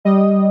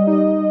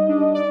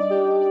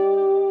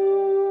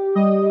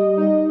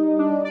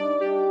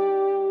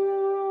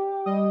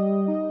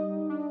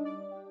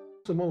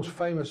most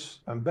famous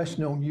and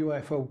best-known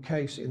UFO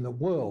case in the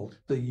world,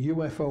 the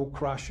UFO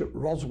crash at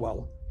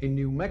Roswell in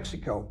New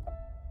Mexico.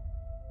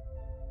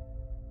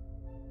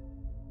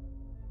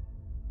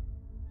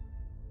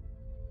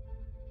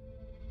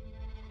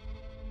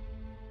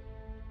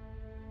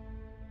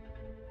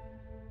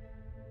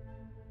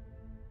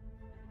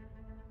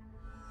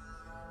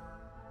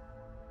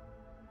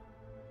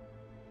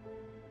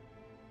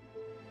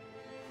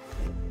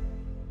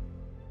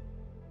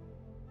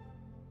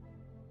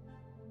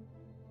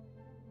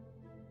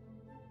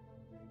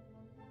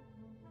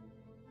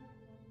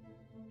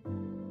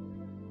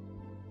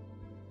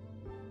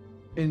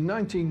 In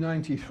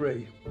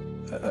 1993,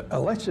 a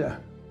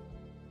letter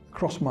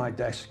crossed my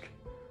desk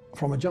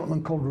from a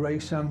gentleman called Ray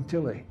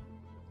Santilli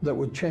that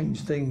would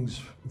change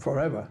things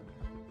forever.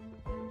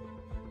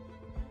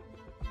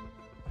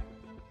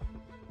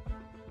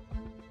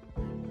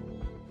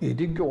 He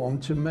did go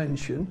on to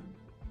mention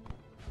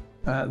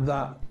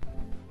that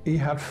he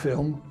had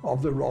film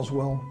of the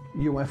Roswell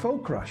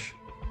UFO crash.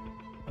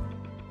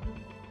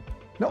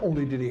 Not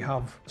only did he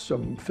have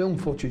some film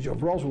footage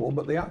of Roswell,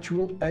 but the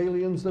actual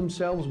aliens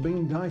themselves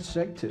being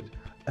dissected,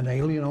 an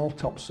alien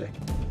autopsy.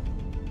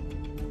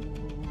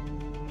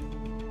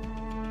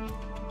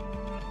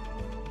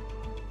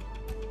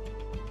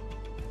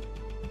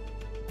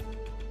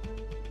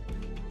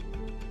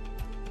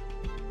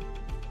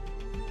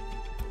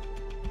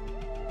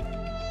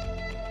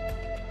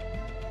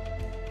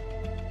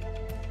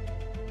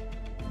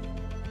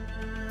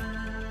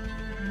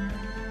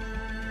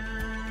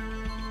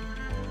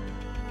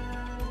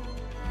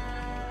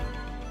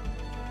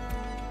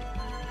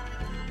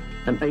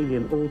 An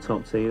alien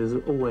autopsy is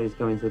always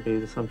going to be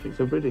the subject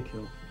of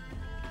ridicule.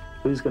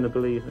 Who's going to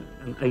believe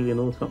that an alien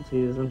autopsy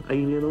is an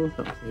alien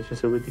autopsy? It's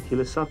just a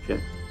ridiculous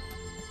subject.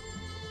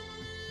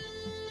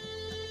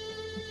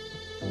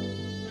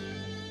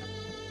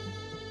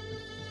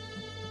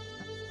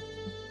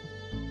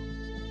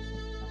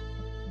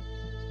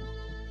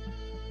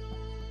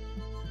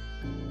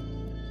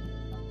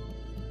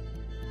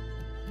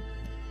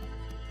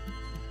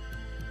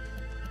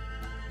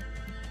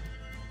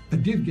 I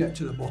did get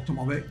to the bottom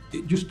of it.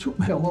 It just took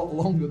me a lot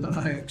longer than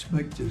I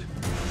expected.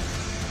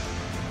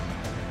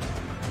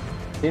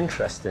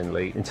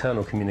 Interestingly,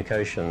 internal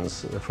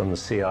communications from the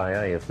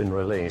CIA have been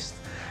released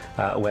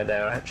where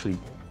they're actually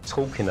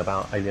talking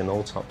about alien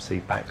autopsy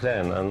back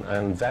then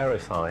and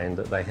verifying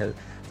that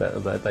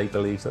they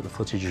believe that the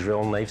footage is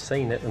real and they've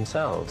seen it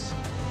themselves.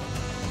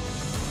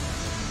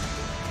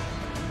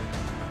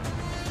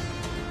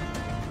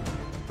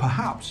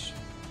 Perhaps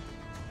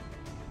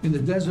in the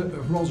desert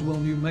of Roswell,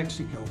 New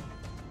Mexico,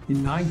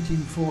 in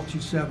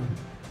 1947,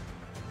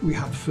 we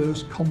had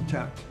first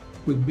contact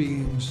with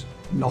beings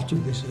not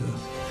of this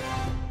earth.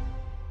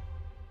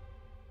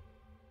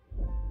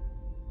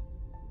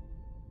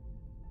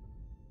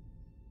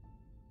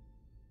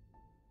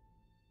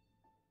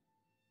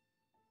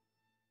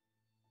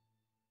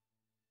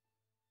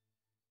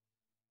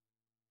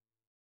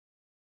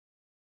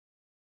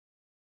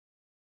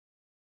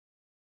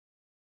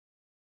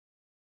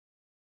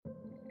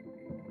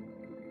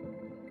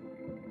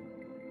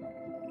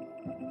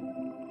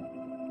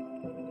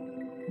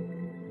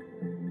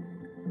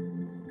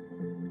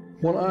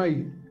 When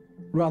I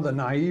rather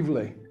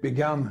naively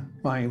began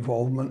my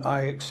involvement,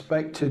 I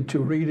expected to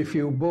read a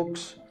few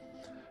books,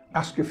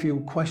 ask a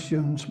few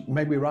questions,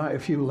 maybe write a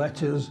few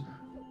letters,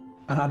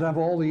 and I'd have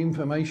all the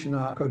information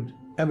I could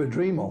ever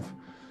dream of.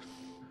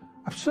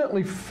 I've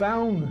certainly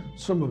found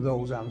some of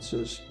those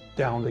answers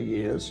down the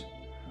years,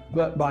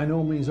 but by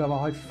no means have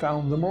I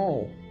found them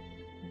all.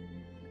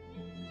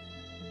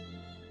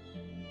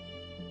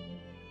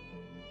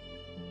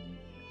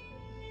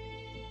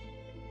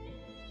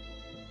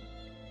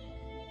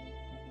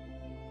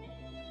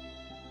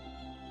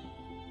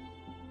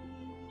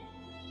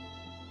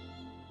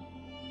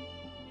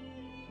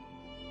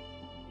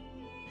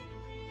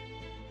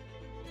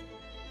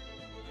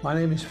 My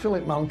name is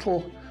Philip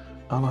Mantle,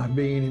 and I've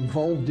been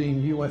involved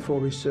in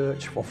UFO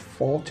research for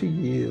 40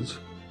 years.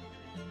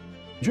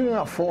 During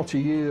that 40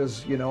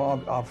 years, you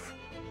know, I've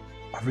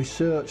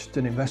researched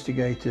and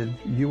investigated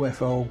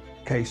UFO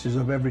cases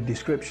of every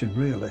description,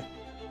 really.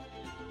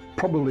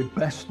 Probably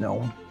best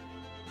known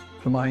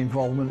for my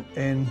involvement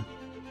in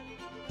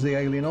the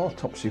alien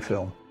autopsy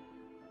film.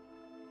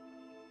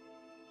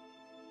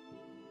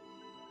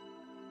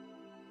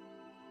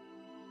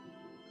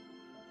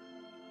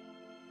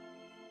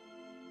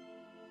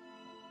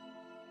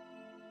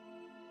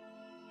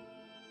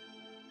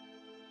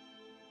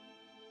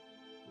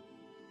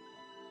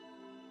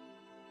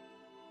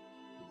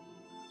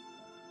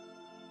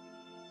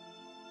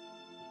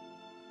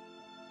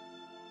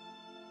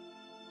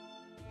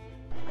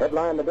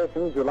 Headline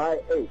edition, July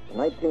 8,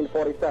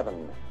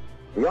 1947.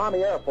 The Army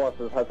Air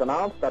Forces has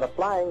announced that a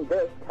flying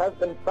disc has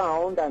been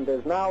found and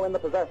is now in the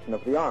possession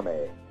of the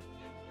Army.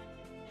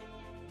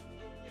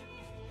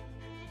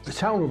 The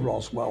town of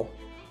Roswell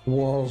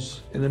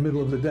was in the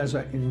middle of the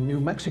desert in New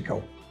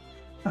Mexico,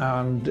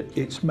 and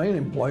its main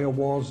employer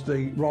was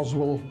the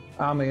Roswell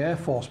Army Air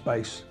Force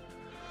Base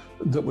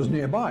that was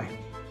nearby.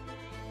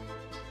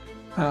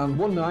 And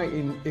one night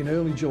in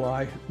early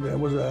July, there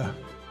was a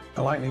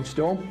lightning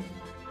storm.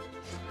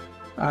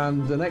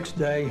 And the next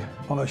day,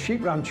 on a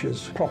sheep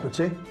rancher's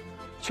property,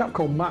 a chap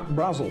called Matt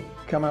Brazel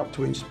came out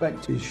to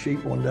inspect his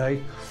sheep one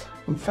day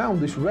and found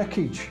this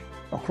wreckage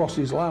across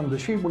his land. The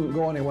sheep wouldn't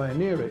go anywhere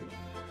near it.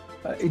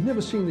 He'd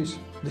never seen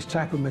this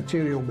type of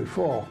material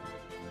before.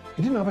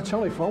 He didn't have a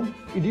telephone.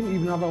 He didn't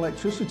even have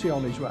electricity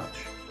on his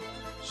ranch.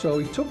 So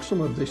he took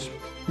some of this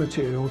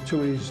material to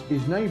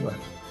his neighbour,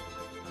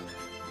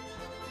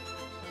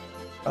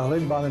 a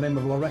lady by the name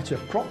of Loretta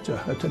Proctor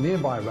at a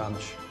nearby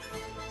ranch.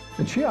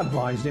 And she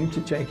advised him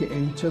to take it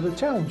into the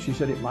town. She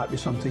said it might be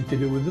something to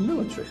do with the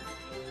military.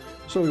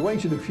 So he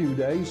waited a few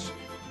days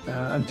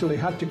until he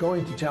had to go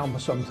into town for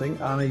something,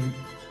 and he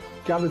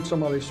gathered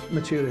some of this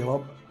material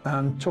up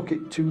and took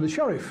it to the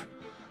sheriff.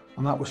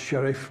 And that was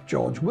Sheriff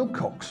George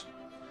Wilcox.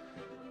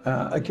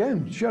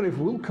 Again, Sheriff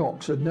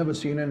Wilcox had never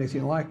seen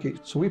anything like it,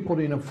 so we put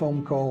in a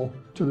phone call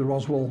to the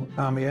Roswell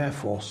Army Air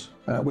Force,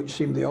 which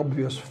seemed the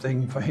obvious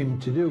thing for him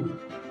to do.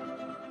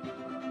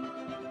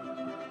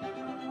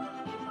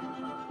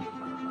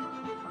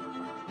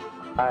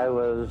 I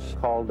was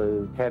called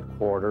to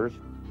headquarters,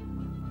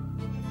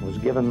 was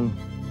given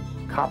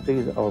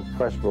copies of a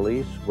press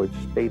release which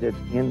stated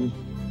in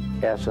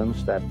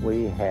essence that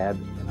we had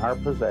in our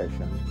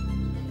possession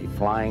a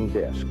flying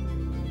disc.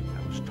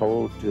 I was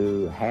told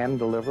to hand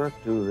deliver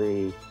to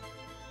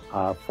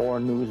the 4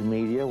 news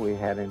media we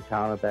had in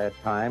town at that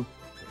time,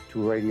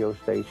 2 radio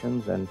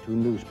stations and 2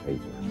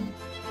 newspapers.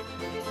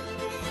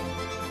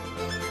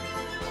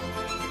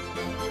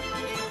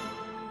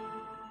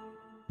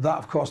 That,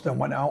 of course, then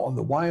went out on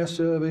the wire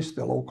service,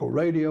 the local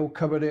radio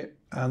covered it,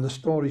 and the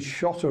story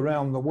shot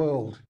around the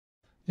world.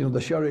 You know,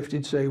 the sheriff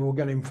did say we're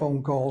getting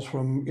phone calls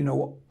from, you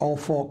know, all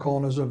 4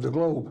 corners of the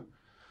globe.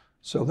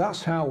 So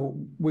that's how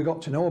we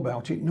got to know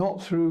about it,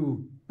 not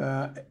through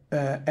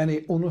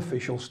any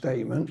unofficial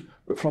statement,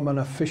 but from an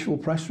official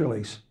press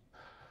release.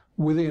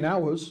 Within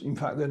hours, in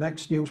fact, the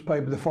next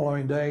newspaper the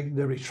following day,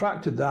 they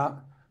retracted that,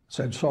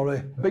 said,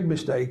 sorry, big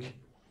mistake,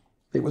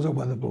 it was a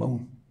weather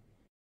balloon.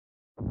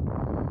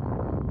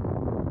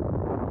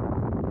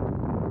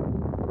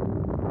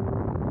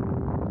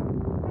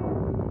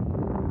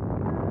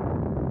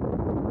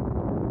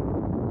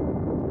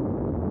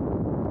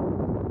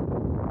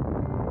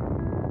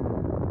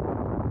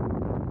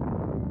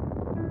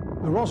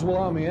 The Roswell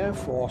Army Air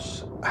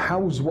Force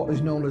housed what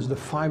is known as the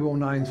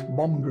 509th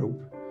Bomb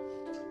Group,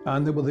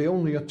 and they were the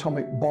only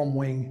atomic bomb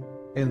wing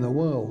in the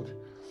world.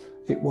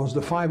 It was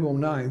the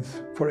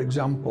 509th, for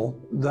example,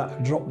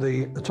 that dropped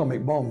the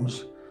atomic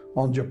bombs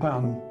on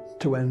Japan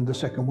to end the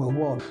Second World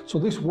War. So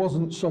this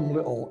wasn't some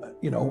little,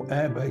 you know,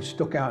 airbase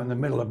stuck out in the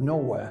middle of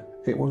nowhere.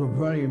 It was a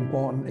very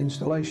important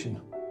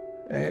installation.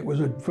 It was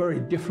a very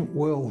different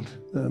world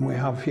than we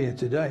have here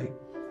today.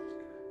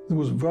 There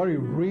was very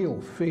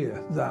real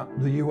fear that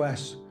the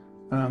US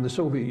and the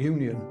Soviet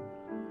Union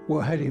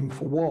were heading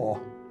for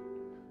war,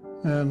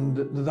 and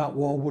that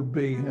war would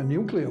be a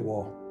nuclear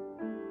war.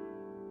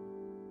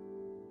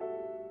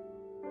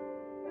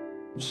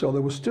 So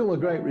there was still a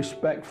great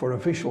respect for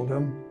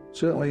officialdom,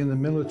 certainly in the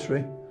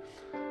military.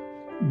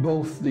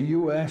 Both the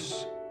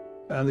US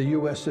and the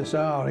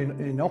USSR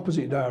in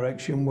opposite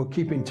direction were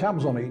keeping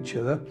tabs on each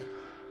other.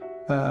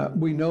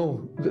 We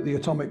know that the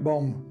atomic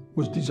bomb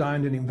was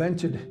designed and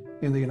invented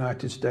in the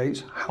United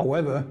States.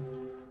 However,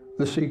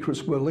 the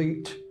secrets were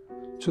leaked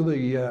to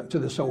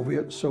the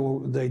Soviets,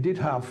 so they did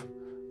have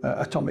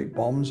atomic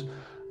bombs,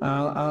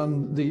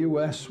 and the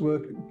US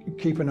were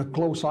keeping a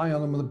close eye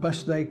on them the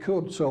best they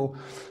could. So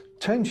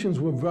tensions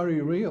were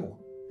very real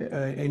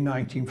in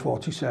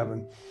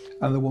 1947,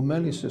 and there were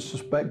many that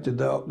suspected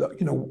that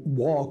you know,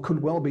 war could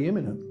well be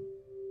imminent.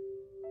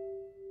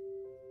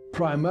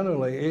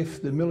 Primarily, if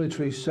the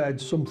military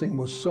said something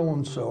was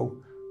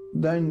so-and-so,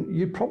 then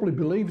you'd probably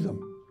believe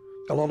them.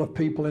 A lot of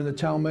people in the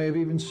town may have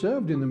even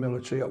served in the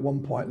military at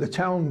one point. The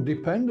town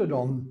depended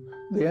on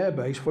the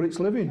airbase for its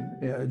living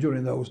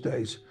during those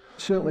days.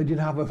 It certainly did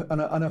have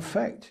an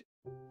effect.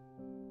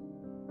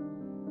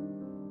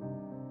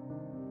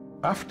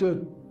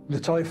 After the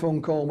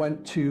telephone call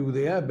went to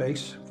the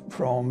airbase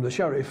from the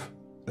sheriff,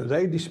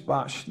 they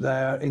dispatched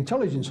their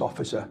intelligence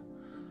officer,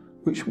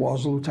 which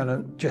was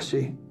Lieutenant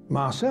Jesse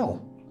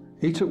Marcel.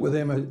 He took with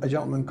him a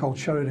gentleman called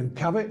Sheridan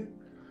Cavett,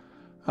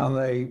 and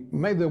they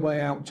made their way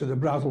out to the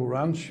Brazel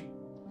Ranch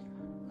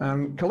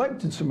and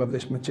collected some of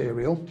this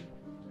material.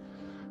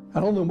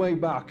 And on the way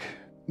back,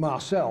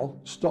 Marcel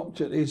stopped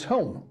at his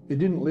home. He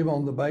didn't live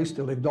on the base,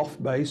 he lived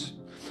off base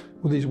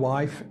with his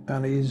wife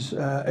and his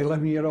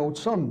 11-year-old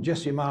son,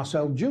 Jesse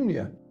Marcel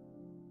Jr.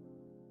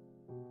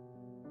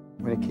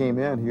 When he came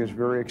in, he was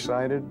very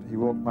excited. He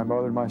woke my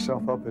mother and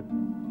myself up at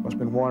must have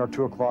been 1 or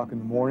 2 o'clock in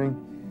the morning,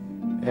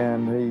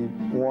 and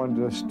he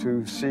wanted us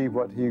to see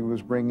what he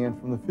was bringing in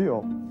from the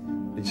field.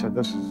 He said,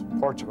 this is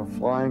parts of a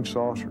flying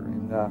saucer.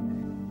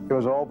 And it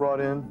was all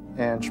brought in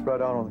and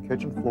spread out on the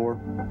kitchen floor.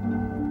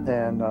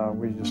 And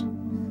we just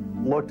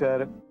looked at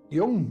it.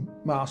 Young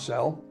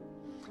Marcel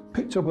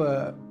picked up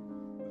a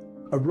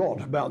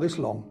rod about this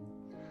long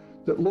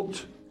that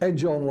looked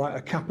edge on like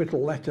a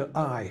capital letter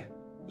I.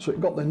 So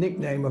it got the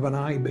nickname of an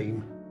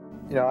I-beam.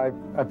 You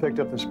know, I picked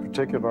up this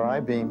particular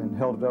I-beam and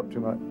held it up to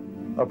my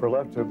upper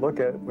left to look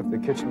at it with the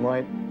kitchen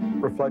light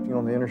reflecting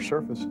on the inner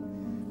surface.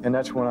 And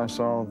that's when I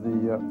saw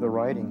the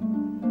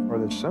writing or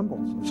the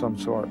symbols of some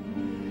sort.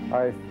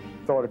 I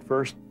thought at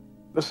first,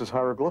 this is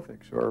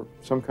hieroglyphics or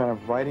some kind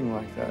of writing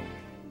like that.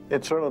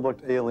 It certainly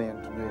looked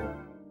alien to me.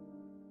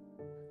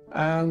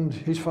 And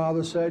his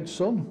father said,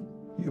 son,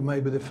 you may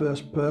be the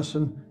first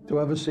person to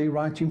ever see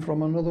writing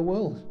from another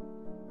world.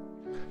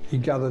 He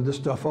gathered the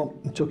stuff up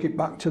and took it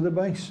back to the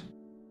base.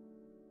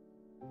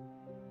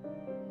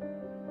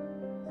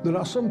 There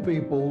are some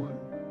people,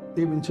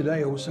 even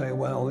today, who say,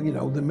 well, you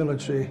know, the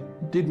military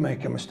did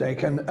make a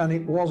mistake, and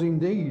it was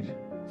indeed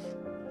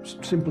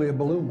simply a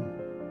balloon,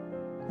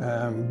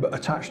 but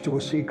attached to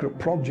a secret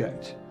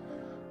project.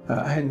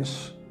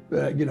 Hence,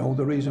 you know,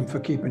 the reason for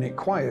keeping it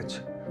quiet.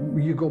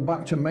 You go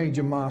back to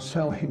Major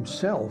Marcel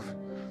himself.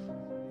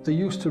 They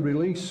used to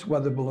release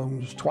weather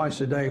balloons twice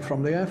a day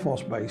from the Air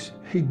Force Base.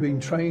 He'd been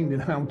trained in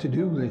how to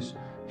do this.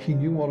 He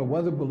knew what a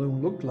weather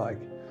balloon looked like.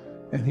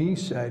 And he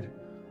said,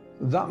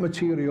 that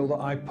material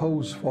that I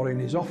posed for in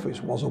his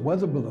office was a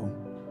weather balloon,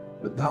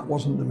 but that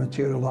wasn't the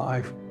material that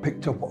I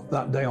picked up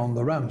that day on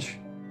the ranch.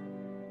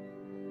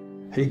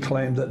 He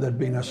claimed that there'd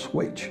been a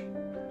switch,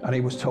 and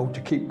he was told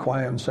to keep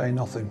quiet and say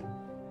nothing.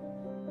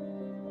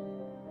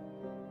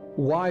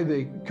 Why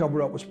the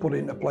cover-up was put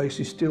into place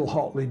is still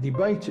hotly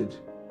debated.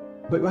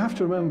 But we have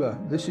to remember,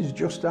 this is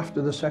just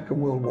after the Second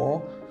World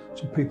War,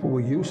 so people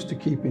were used to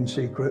keeping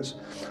secrets,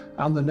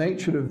 and the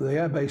nature of the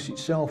airbase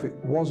itself, it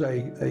was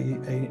a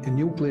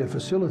nuclear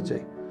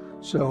facility.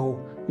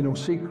 So, you know,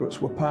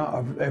 secrets were part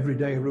of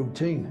everyday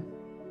routine.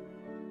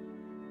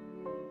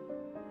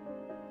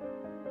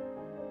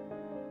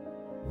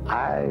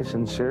 I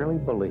sincerely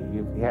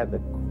believe we had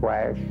the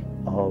crash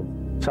of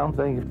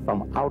something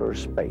from outer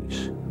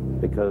space,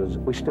 because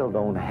we still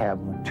don't have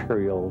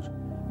materials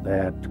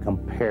that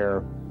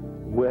compare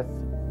with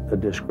the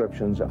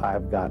descriptions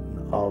I've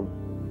gotten of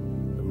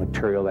the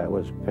material that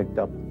was picked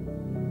up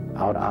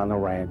out on the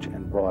ranch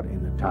and brought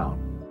into town.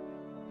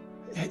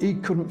 He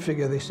couldn't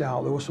figure this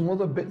out. There were some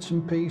other bits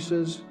and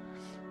pieces,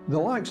 the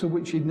likes of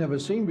which he'd never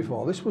seen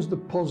before. This was the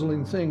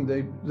puzzling thing.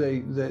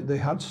 They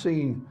had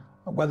seen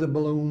weather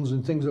balloons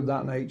and things of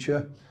that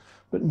nature,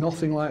 but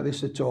nothing like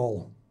this at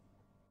all.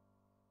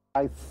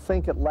 I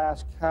think at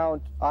last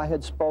count, I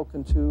had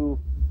spoken to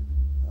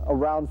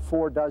around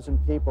 4 dozen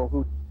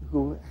people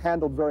who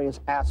handled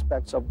various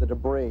aspects of the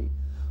debris.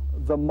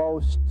 The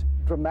most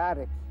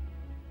dramatic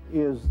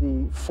is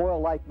the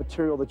foil-like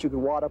material that you could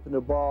wad up in a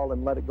ball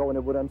and let it go and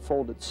it would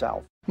unfold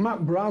itself. Mac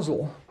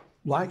Brazel,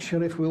 like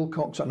Sheriff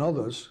Wilcox and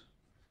others,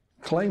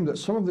 claimed that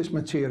some of this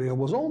material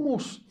was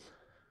almost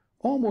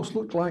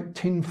looked like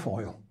tin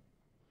foil.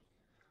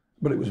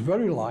 But it was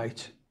very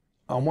light,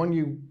 and when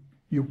you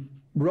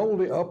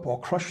rolled it up or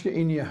crushed it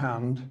in your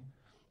hand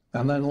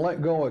and then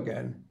let go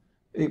again,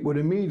 it would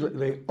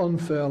immediately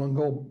unfurl and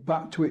go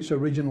back to its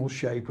original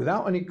shape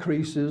without any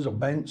creases or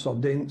bends or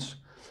dints.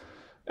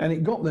 And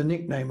it got the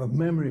nickname of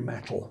memory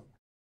metal.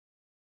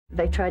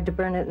 They tried to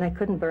burn it and they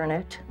couldn't burn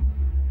it.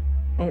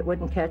 It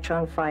wouldn't catch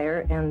on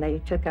fire, and they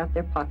took out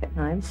their pocket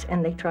knives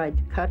and they tried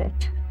to cut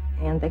it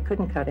and they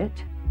couldn't cut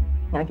it.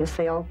 I guess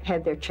they all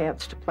had their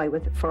chance to play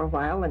with it for a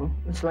while, and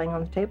it was laying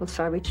on the table,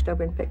 so I reached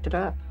over and picked it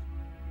up.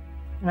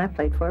 And I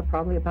played for it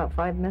probably about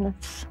 5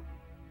 minutes.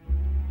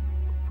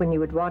 When you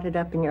would wad it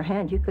up in your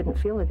hand, you couldn't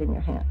feel it in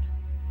your hand.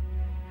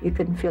 You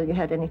couldn't feel you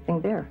had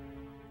anything there.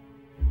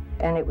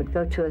 And it would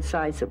go to a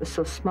size that was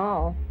so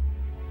small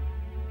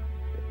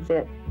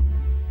that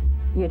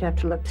you'd have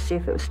to look to see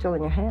if it was still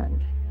in your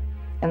hand.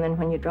 And then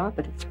when you drop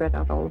it, it spread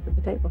out all over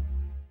the table.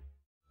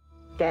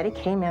 Daddy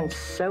came in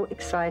so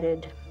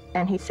excited,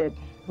 and he said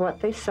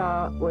what they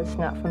saw was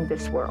not from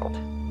this world.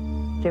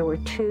 There were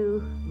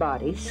 2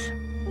 bodies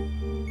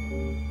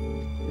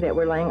that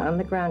were laying on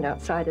the ground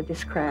outside of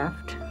this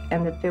craft,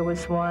 and that there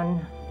was one,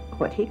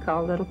 what he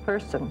called little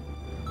person.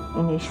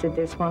 And he said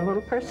there's one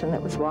little person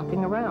that was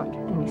walking around,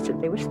 and he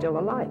said they were still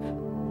alive.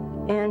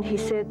 And he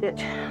said that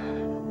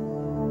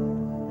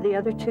the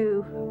other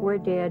 2 were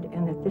dead,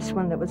 and that this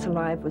one that was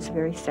alive was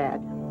very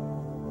sad.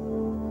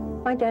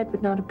 My dad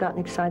would not have gotten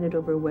excited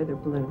over a weather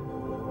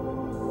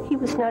balloon. He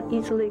was not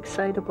easily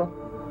excitable,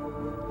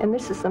 and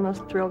this is the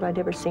most thrilled I'd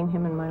ever seen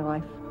him in my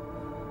life.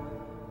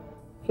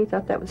 He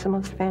thought that was the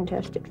most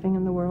fantastic thing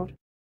in the world.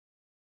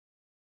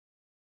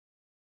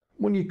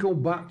 When you go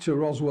back to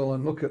Roswell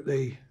and look at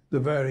the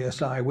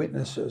various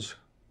eyewitnesses,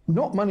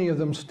 not many of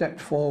them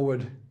stepped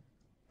forward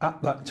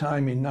at that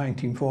time in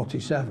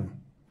 1947,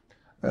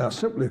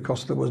 simply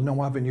because there was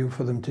no avenue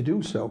for them to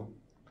do so.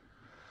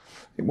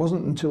 It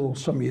wasn't until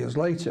some years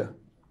later,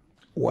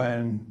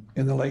 when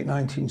in the late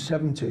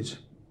 1970s,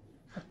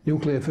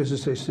 nuclear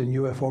physicist and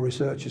UFO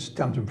researcher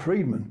Stanton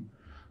Friedman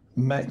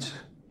met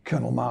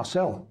Colonel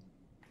Marcel.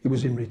 He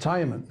was in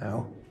retirement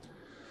now,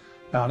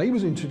 and he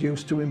was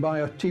introduced to him by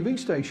a TV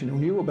station who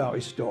knew about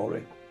his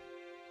story.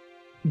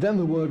 Then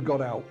the word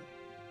got out.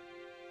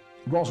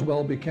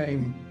 Roswell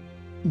became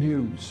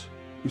news.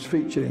 He was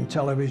featured in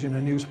television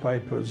and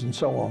newspapers and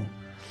so on.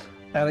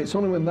 And it's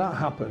only when that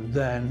happened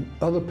then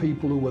other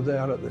people who were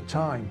there at the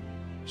time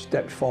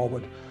stepped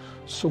forward.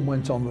 Some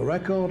went on the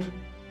record,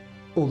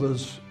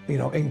 others,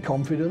 in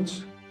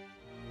confidence.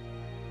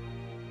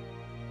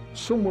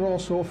 Some were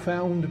also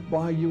found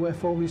by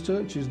UFO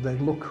researchers.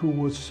 They'd look who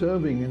was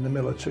serving in the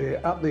military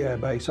at the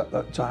airbase at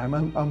that time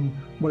and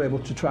were able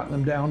to track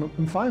them down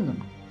and find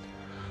them.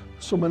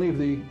 So many of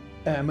the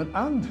airmen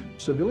and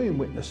civilian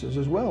witnesses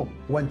as well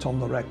went on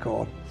the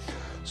record.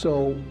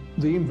 So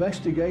the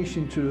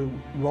investigation to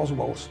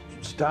Roswell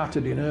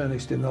started in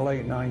earnest in the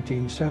late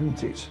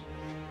 1970s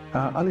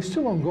and it's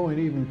still ongoing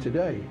even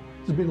today.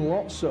 There's been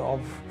lots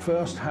of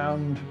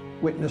first-hand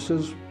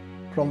witnesses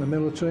from the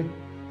military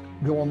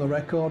go on the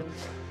record.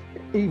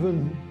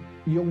 Even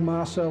young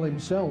Marcel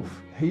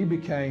himself, he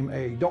became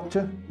a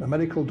doctor, a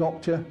medical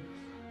doctor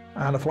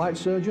and a flight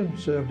surgeon,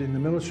 served in the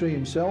military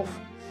himself.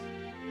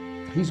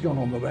 He's gone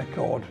on the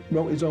record,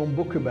 wrote his own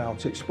book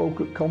about it,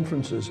 spoke at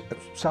conferences.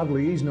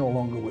 Sadly, he's no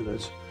longer with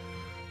us.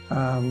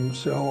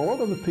 So a lot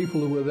of the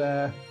people who were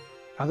there,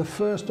 either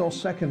first or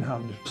second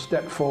hand,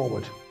 stepped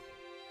forward.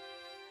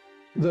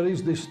 There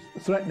is this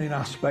threatening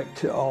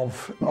aspect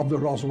of the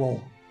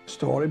Roswell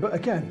story, but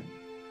again,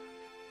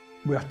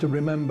 we have to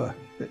remember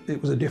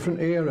it was a different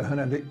era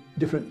and a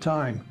different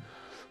time.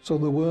 So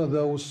there were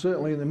those,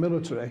 certainly in the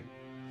military,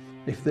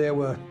 if they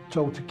were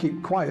told to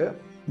keep quiet,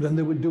 then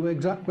they would do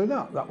exactly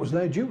that. That was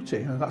their duty,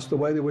 and that's the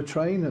way they were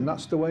trained, and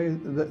that's the way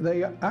that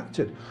they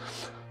acted.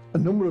 A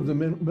number of the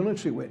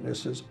military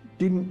witnesses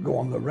didn't go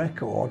on the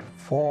record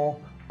for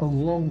a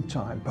long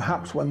time,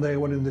 perhaps when they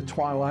were in the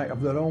twilight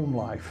of their own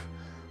life.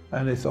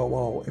 And they thought,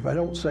 well, if I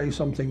don't say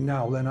something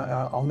now, then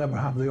I'll never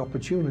have the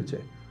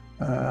opportunity.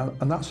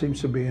 And that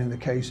seems to be the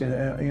case on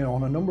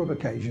a number of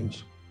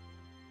occasions.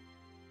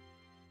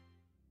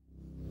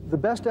 The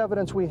best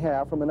evidence we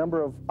have from a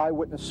number of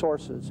eyewitness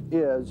sources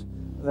is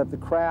that the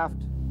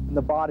craft and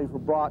the bodies were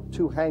brought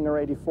to Hangar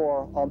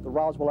 84 on the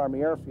Roswell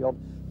Army Airfield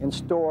and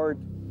stored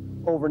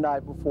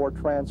overnight before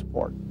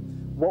transport.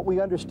 What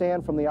we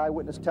understand from the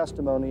eyewitness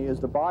testimony is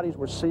the bodies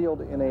were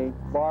sealed in a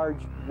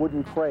large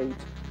wooden crate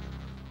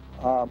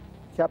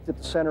kept at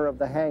the center of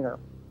the hangar.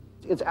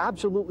 It's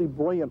absolutely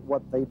brilliant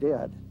what they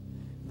did.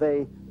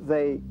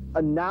 They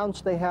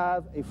announced they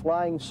have a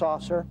flying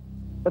saucer,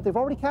 but they've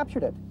already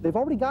captured it. They've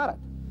already got it.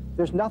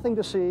 There's nothing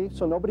to see,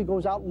 so nobody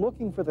goes out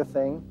looking for the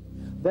thing.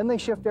 Then they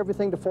shift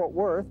everything to Fort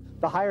Worth.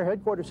 The higher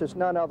headquarters says,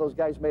 no, those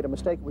guys made a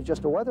mistake. It was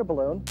just a weather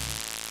balloon.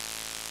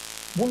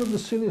 One of the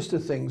sinister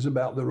things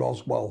about the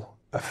Roswell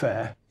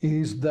affair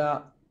is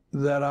that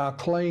there are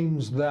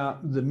claims that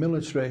the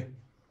military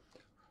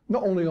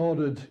not only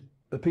ordered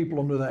the people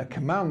under their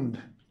command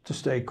to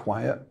stay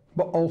quiet,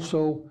 but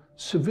also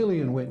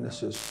civilian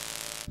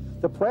witnesses.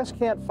 The press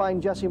can't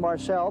find Jesse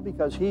Marcel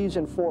because he's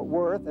in Fort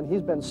Worth and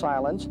he's been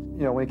silenced.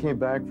 When he came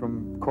back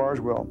from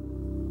Carswell,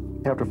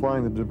 after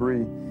flying the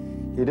debris,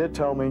 he did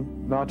tell me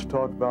not to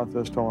talk about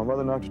this, told my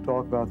mother not to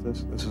talk about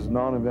this. This is a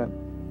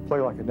non-event. Play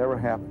like it never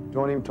happened.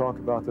 Don't even talk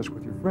about this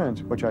with your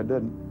friends, which I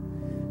didn't.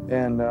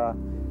 And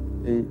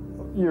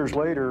years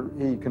later,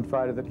 he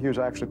confided that he was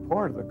actually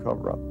part of the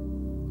cover-up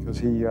because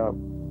he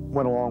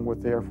went along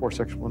with the Air Force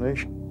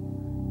explanation,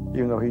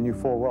 even though he knew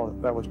full well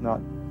that that was not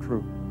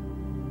true.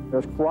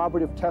 There's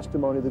corroborative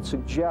testimony that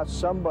suggests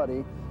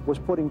somebody was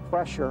putting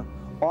pressure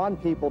on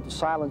people to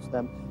silence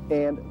them,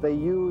 and they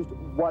used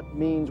what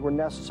means were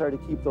necessary to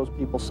keep those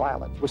people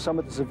silent. With some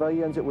of the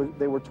civilians,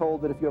 they were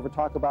told that if you ever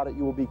talk about it,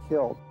 you will be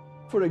killed.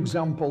 For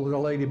example, there's a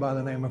lady by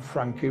the name of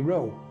Frankie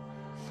Rowe.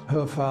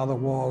 Her father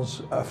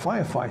was a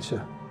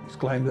firefighter. It's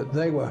claimed that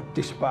they were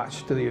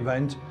dispatched to the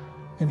event,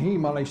 and he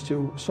managed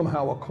to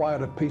somehow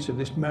acquire a piece of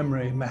this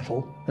memory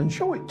metal and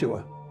show it to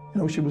her.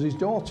 She was his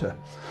daughter.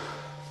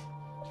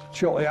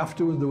 Shortly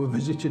afterwards, they were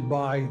visited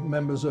by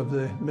members of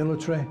the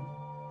military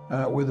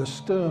with a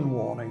stern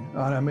warning,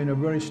 and I mean a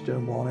very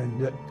stern warning,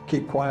 that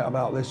keep quiet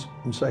about this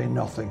and say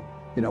nothing.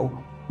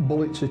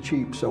 Bullets are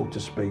cheap, so to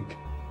speak.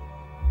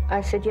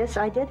 I said, yes,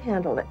 I did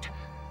handle it.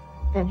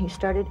 And he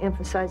started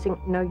emphasizing,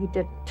 no, you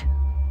didn't.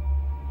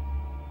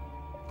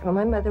 Well,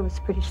 my mother was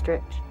pretty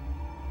strict,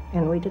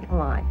 and we didn't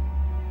lie.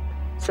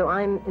 So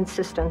I'm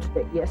insistent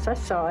that, yes, I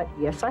saw it,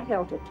 yes, I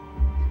held it.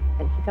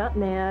 And he got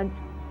mad,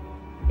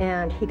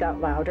 and he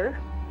got louder,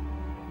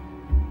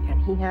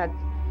 and he had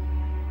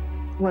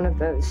one of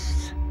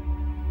those,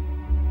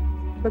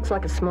 looks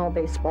like a small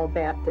baseball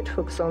bat that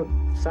hooks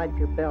on the side of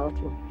your belt,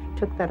 and he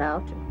took that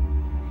out,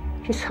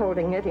 and he's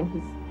holding it, and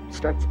he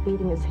starts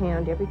beating his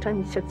hand. Every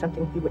time he said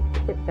something, he would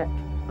hit that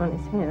on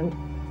his hand,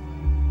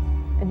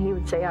 and he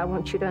would say, I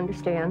want you to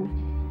understand,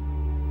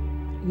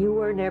 you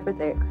were never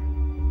there.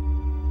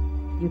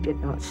 You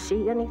did not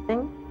see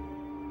anything.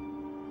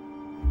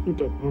 You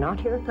did not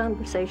hear a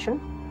conversation.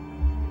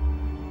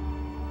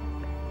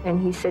 And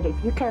he said, if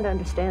you can't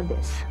understand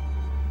this,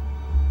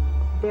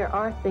 there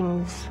are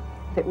things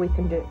that we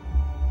can do.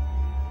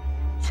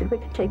 He said, we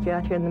could take you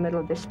out here in the middle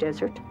of this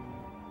desert.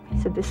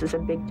 He said, this is a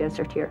big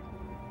desert here.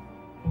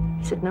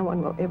 He said, no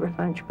one will ever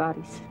find your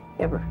bodies.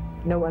 ever.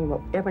 No one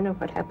will ever know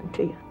what happened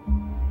to you.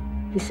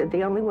 He said,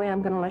 the only way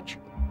I'm going to let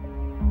you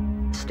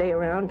stay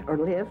around or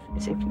live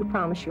is if you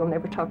promise you'll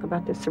never talk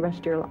about this the rest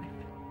of your life.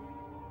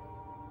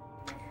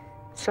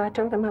 So I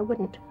told him I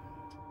wouldn't.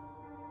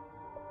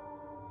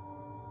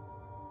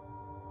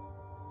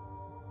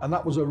 And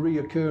that was a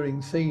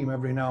reoccurring theme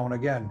every now and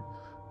again,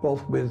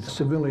 both with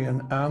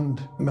civilian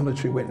and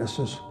military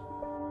witnesses.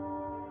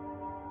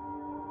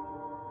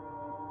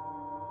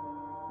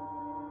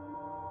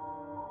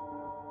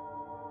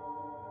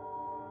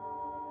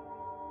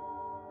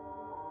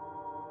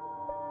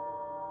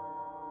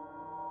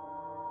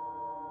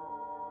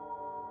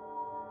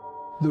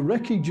 The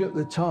wreckage at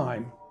the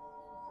time,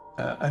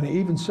 and it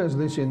even says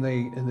this in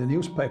the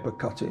newspaper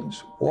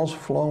cuttings, was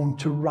flown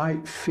to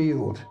Wright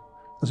Field,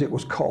 as it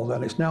was called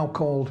then. It's now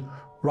called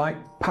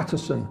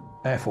Wright-Patterson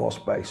Air Force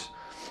Base,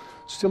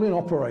 still in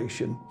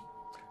operation,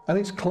 and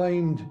it's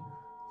claimed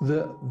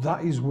that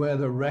that is where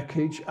the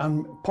wreckage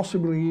and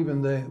possibly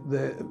even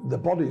the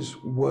bodies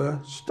were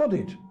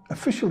studied,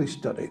 officially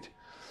studied.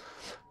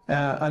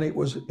 And it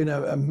was in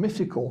a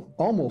mythical,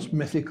 almost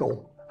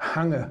mythical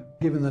hangar,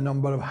 given the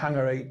number of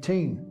Hangar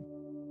 18.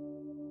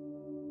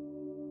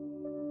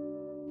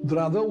 There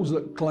are those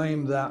that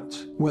claim that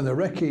when the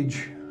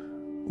wreckage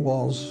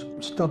was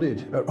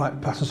studied at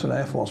Wright-Patterson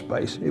Air Force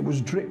Base, it was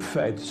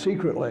drip-fed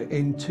secretly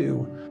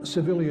into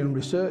civilian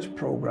research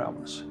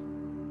programs,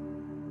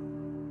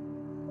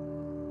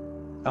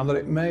 and that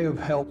it may have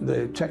helped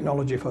the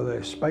technology for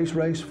the space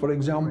race, for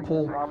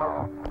example.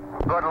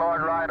 Good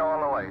Lord, right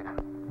all the way.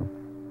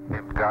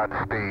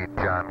 Godspeed,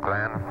 John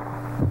Glenn.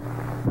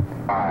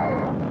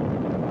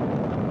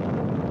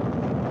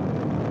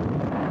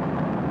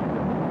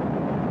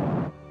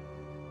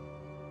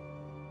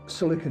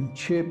 Silicon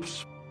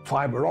chips,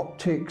 fiber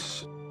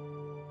optics,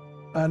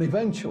 and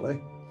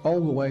eventually all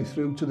the way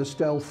through to the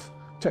stealth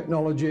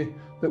technology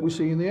that we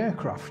see in the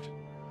aircraft.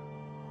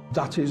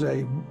 That is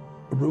a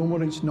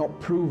rumor, it's not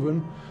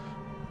proven,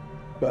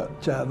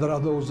 but there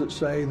are those that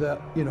say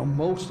that, you know,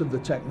 most of the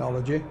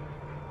technology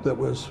that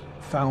was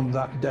found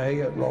that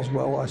day at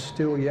Roswell are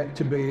still yet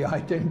to be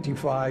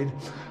identified,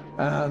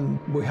 and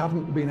we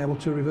haven't been able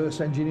to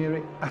reverse engineer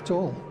it at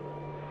all.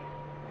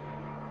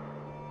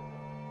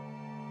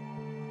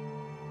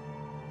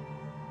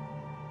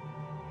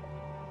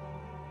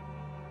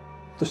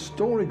 The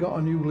story got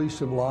a new lease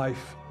of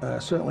life,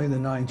 certainly in the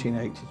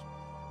 1980s.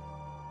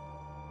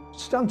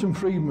 Stanton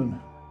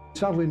Friedman,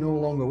 sadly no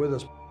longer with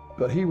us,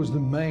 but he was the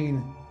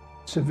main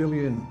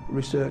civilian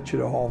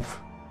researcher of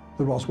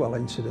the Roswell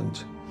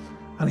incident.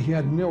 And he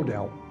had no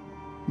doubt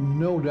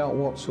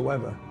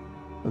whatsoever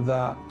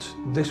that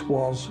this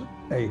was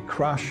a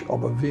crash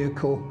of a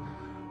vehicle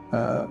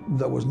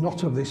that was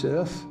not of this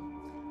earth,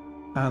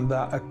 and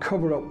that a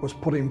cover-up was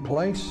put in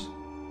place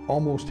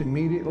almost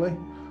immediately,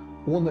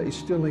 one that is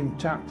still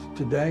intact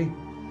today.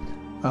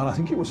 And I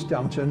think it was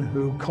Stanton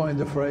who coined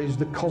the phrase,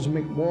 the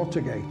cosmic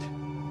Watergate.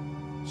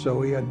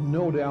 So he had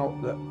no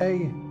doubt that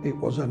A, it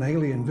was an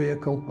alien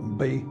vehicle, and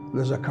B,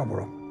 there's a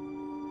cover-up.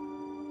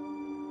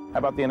 How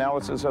about the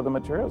analysis of the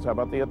materials? How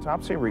about the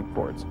autopsy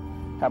reports?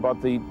 How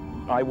about the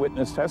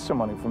eyewitness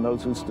testimony from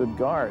those who stood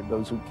guard,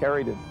 those who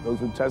carried it, those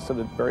who tested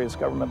at various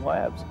government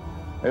labs?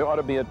 There ought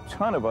to be a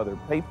ton of other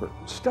paper.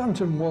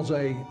 Stanton was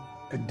a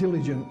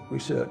diligent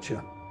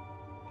researcher,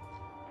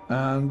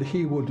 and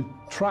he would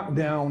track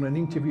down and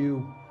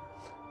interview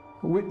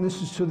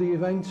witnesses to the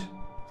event.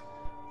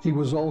 He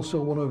was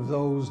also one of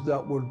those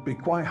that would be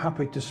quite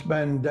happy to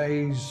spend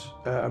days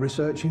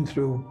researching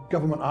through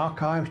government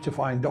archives to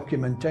find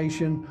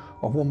documentation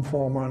of one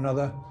form or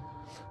another.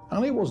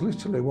 And he was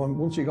literally,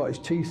 once he got his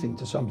teeth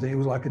into something, he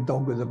was like a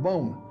dog with a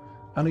bone.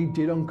 And he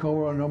did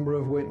uncover a number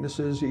of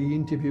witnesses. He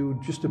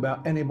interviewed just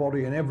about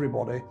anybody and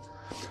everybody.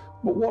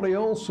 But what he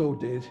also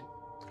did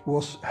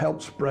was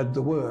help spread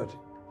the word.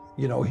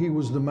 You know, he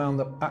was the man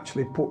that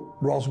actually put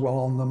Roswell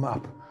on the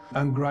map.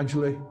 And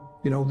gradually,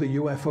 you know, the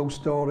UFO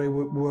story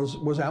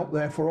was out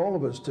there for all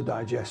of us to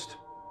digest.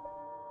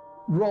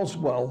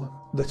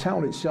 Roswell, the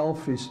town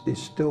itself, is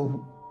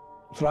still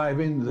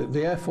thriving.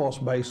 The Air Force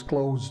Base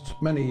closed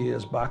many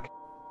years back.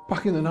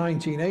 Back in the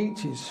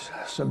 1980s,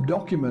 some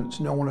documents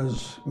known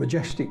as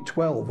Majestic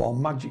 12 or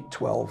Magic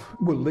 12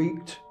 were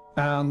leaked,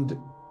 and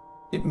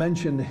it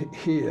mentioned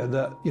here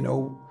that, you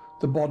know,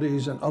 the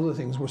bodies and other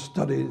things were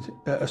studied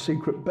at a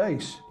secret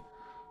base.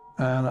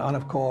 And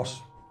of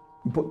course,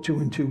 put two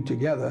and two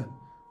together,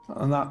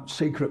 and that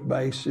secret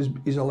base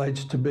is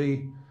alleged to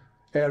be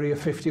Area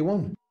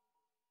 51.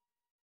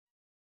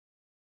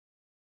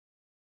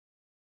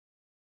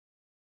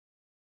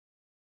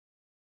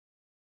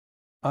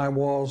 I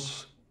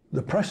was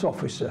the press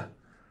officer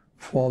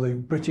for the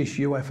British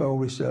UFO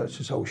Research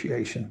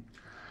Association.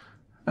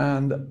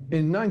 And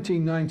in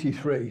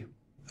 1993,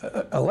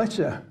 a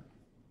letter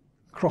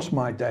crossed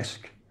my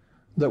desk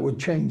that would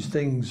change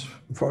things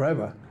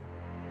forever.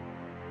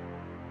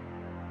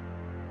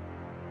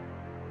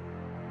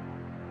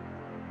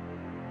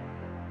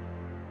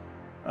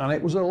 And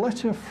it was a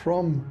letter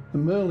from the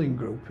Merlin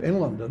Group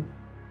in London,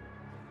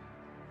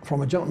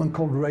 from a gentleman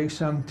called Ray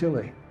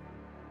Santilli.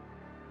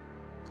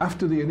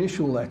 After the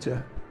initial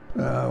letter,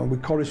 we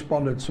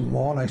corresponded some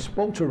more, and I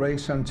spoke to Ray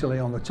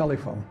Santilli on the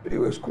telephone. It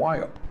was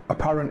quite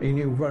apparent he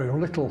knew very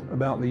little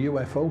about the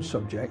UFO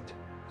subject.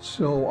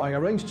 So I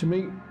arranged to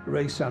meet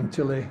Ray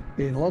Santilli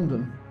in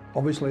London,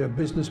 obviously a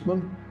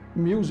businessman.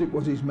 Music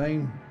was his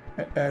main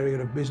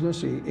area of business.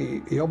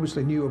 He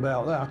obviously knew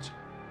about that.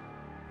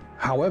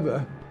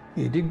 However,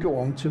 he did go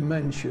on to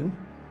mention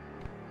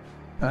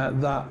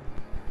that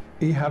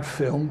he had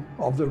film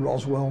of the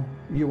Roswell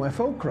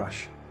UFO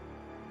crash.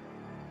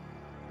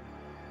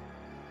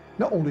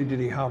 Not only did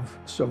he have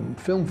some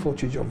film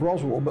footage of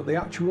Roswell, but the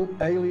actual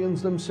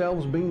aliens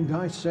themselves being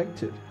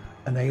dissected,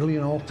 an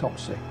alien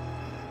autopsy.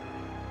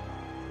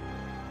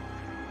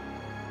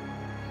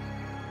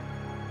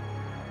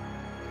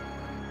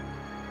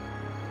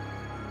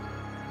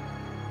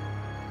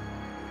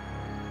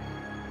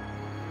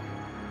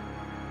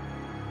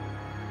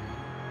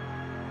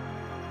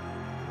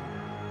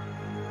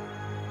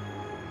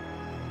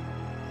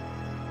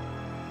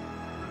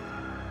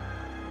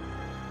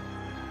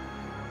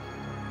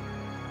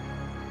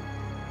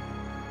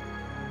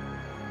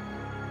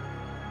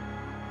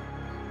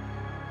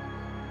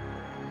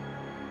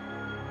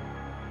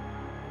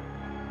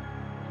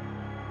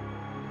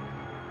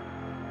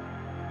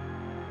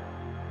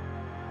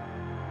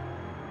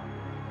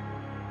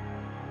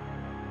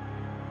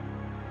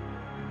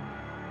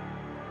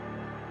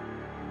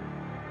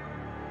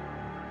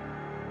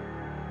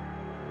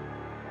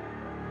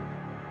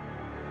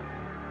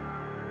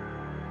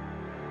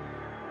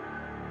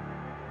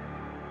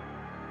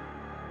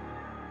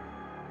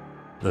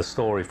 The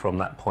story from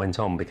that point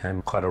on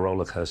became quite a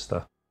roller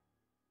coaster.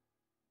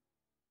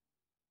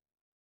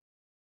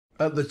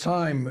 At the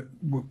time,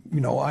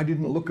 you know, I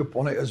didn't look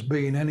upon it as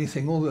being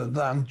anything other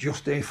than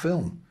just a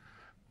film.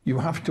 You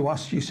have to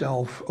ask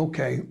yourself,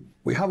 okay,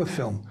 we have a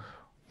film.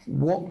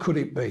 What could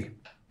it be?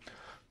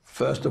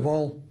 First of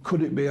all,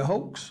 could it be a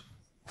hoax?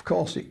 Of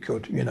course it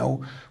could. You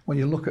know, when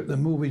you look at the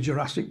movie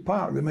Jurassic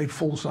Park, they made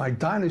full-size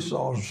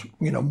dinosaurs,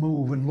 you know,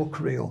 move and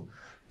look real.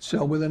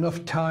 So with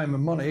enough time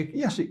and money,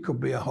 yes, it could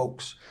be a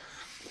hoax.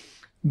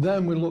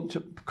 Then we looked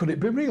at, could it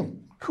be real?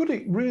 Could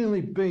it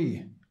really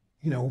be,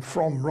 you know,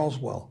 from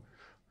Roswell?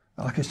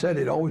 Like I said,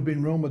 it'd always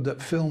been rumoured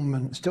that film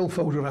and still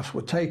photographs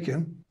were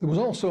taken. There was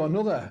also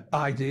another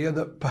idea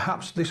that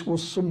perhaps this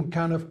was some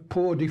kind of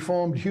poor,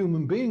 deformed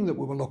human being that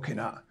we were looking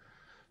at.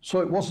 So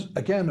it was,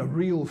 again, a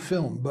real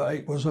film, but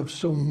it was of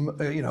some,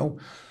 you know,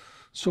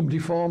 some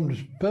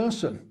deformed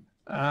person.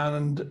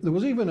 And there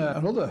was even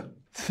another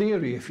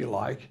theory, if you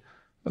like,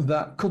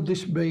 that could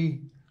this be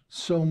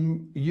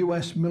some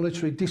US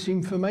military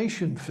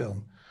disinformation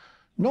film?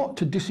 Not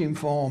to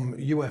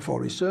disinform UFO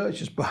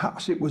researchers,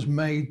 perhaps it was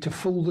made to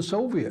fool the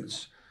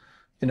Soviets,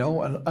 you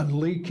know, and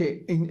leak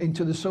it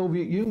into the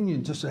Soviet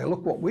Union to say,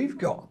 look what we've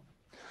got.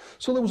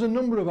 So there was a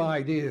number of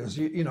ideas,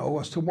 you know,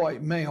 as to what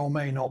it may or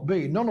may not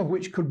be, none of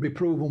which could be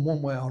proven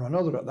one way or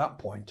another at that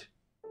point.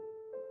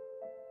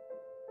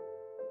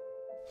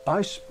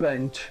 I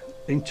spent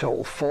in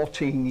total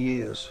 14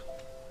 years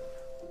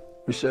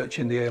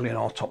researching the alien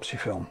autopsy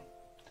film.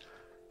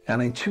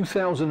 And in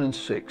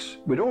 2006,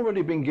 we'd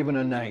already been given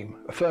a name,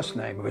 a first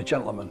name of a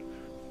gentleman,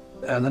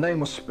 and the name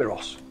was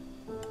Spiros.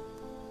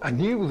 I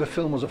knew the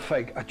film was a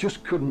fake, I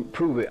just couldn't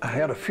prove it. I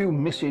had a few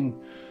missing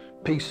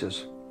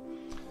pieces.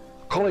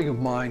 A colleague of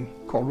mine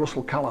called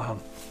Russell Callahan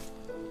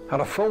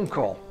had a phone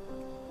call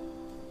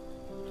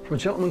from a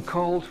gentleman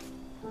called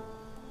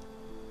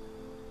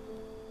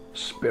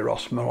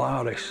Spiros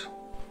Malaris.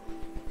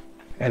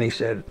 And he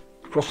said,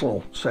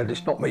 Russell said,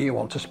 it's not me you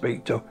want to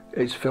speak to,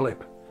 it's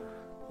Philip.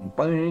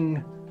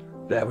 Bang,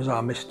 there was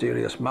our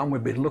mysterious man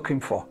we'd been looking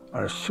for.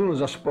 And as soon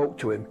as I spoke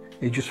to him,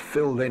 he just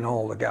filled in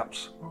all the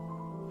gaps.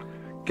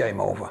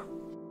 Game over.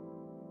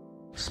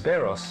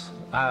 Spiros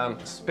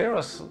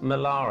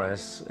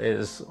Malaris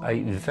is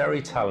a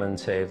very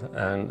talented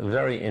and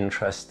very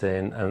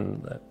interesting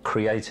and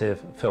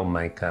creative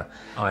filmmaker.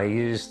 I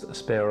used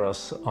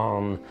Spiros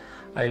on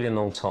Alien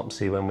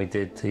Autopsy when we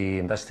did the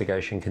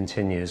Investigation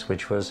Continues,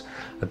 which was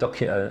a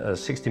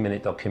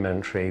 60-minute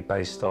documentary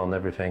based on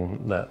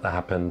everything that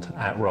happened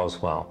at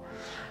Roswell.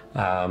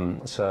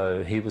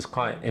 So he was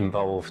quite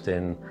involved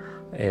in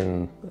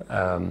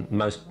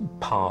most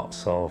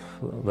parts of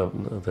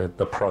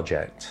the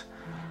project.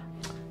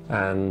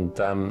 And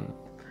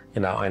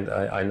you know,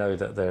 I know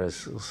that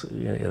there's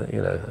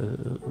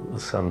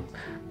some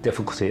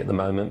difficulty at the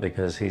moment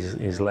because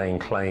he's laying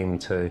claim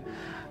to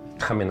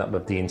coming up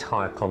with the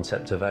entire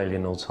concept of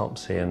alien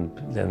autopsy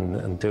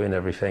and doing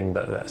everything,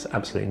 but that's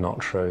absolutely not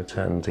true.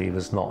 And he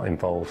was not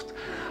involved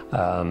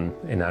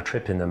in our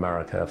trip in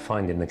America,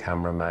 finding the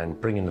cameraman,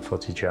 bringing the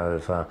footage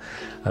over,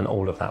 and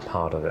all of that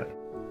part of it.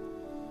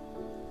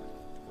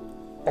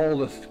 All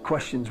the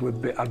questions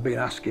I'd been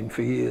asking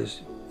for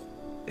years,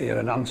 he had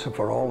an answer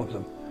for all of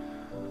them.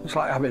 It's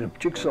like having a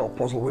jigsaw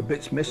puzzle with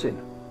bits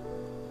missing.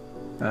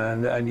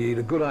 And you had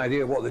a good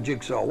idea what the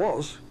jigsaw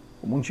was,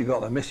 and once you got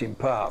the missing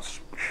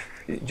parts,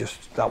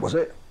 that was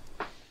it.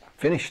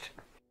 Finished.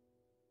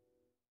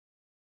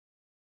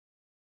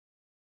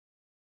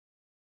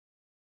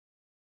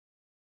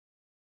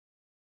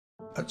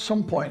 At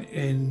some point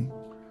in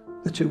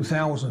the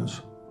 2000s,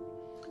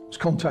 I was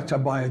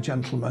contacted by a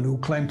gentleman who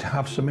claimed to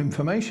have some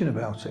information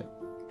about it.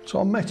 So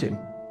I met him,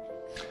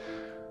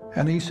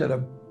 and he said,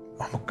 I'm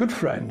a good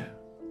friend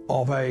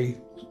of a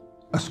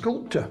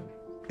sculptor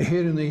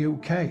here in the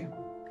UK.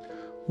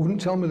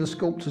 Wouldn't tell me the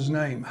sculptor's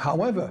name.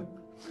 However,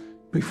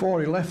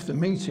 before he left the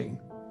meeting,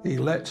 he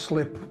let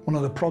slip one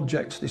of the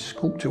projects this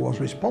sculptor was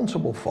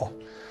responsible for.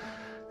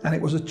 And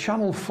it was a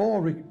Channel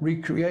 4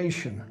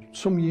 recreation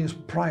some years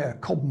prior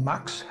called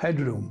Max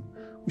Headroom,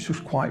 which was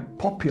quite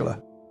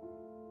popular.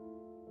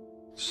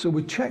 So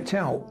we checked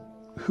out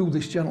who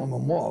this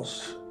gentleman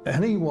was,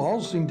 and he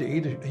was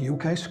indeed a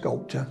UK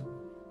sculptor,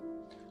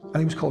 and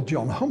he was called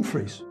John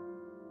Humphreys.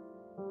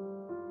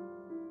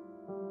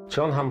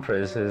 John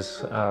Humphreys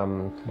is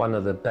one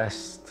of the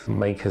best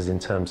makers in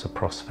terms of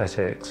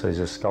prosthetics. He's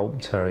a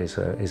sculptor,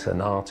 he's an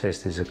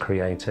artist, he's a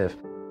creative.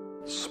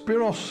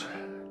 Spiros,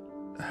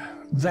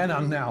 then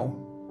and now,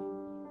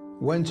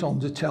 went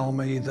on to tell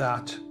me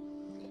that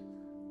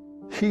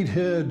he'd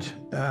heard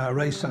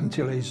Ray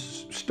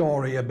Santilli's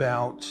story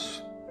about,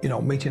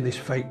 meeting this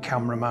fake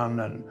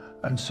cameraman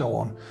and so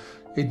on.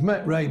 He'd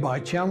met Ray by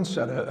chance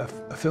at a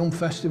film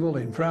festival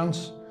in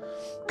France,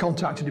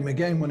 contacted him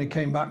again when he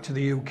came back to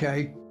the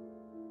UK.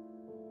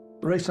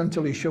 Ray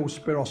Santilli showed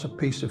Spiros a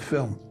piece of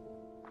film.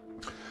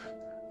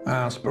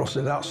 Spiros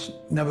said, that's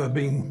never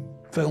been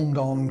filmed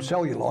on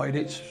celluloid,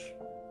 it's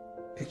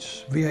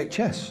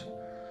VHS.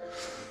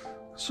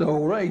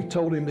 So Ray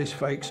told him this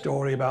fake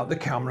story about the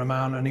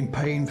cameraman and him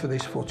paying for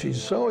this footage.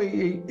 So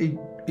he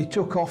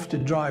took off to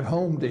drive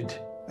home, did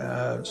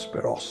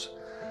Spiros.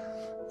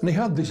 And he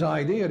had this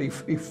idea.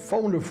 He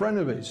phoned a friend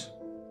of his,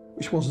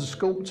 which was the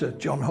sculptor,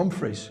 John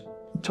Humphreys,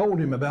 and told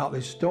him about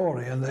this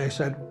story. And they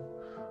said,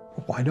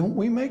 well, why don't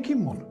we make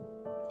him one?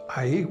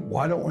 i.e.,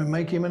 why don't we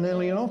make him an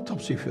alien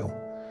autopsy film?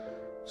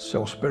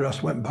 So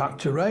Spiros went back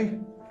to Ray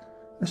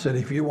and said,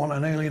 if you want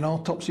an alien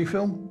autopsy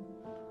film,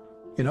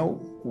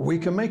 we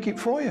can make it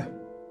for you.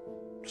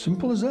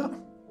 Simple as that.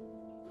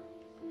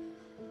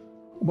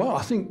 Well,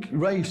 I think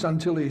Ray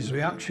Santilli's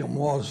reaction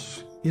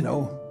was,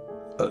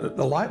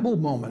 the light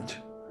bulb moment.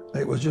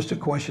 It was just a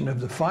question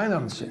of the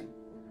financing.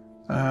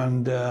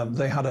 And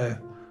they had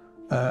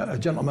a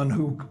gentleman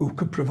who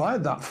could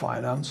provide that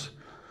finance.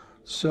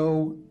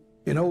 So,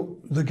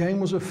 the game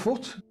was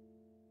afoot.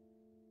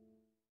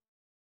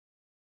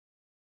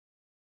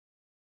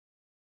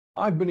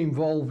 I've been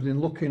involved in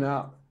looking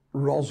at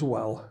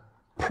Roswell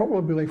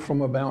probably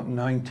from about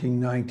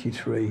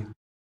 1993.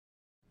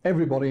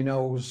 Everybody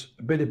knows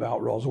a bit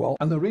about Roswell,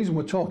 and the reason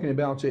we're talking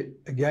about it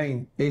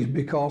again is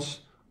because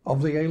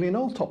of the alien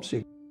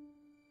autopsy.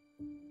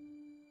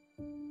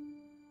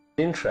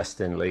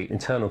 Interestingly,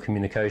 internal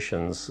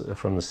communications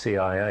from the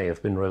CIA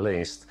have been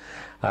released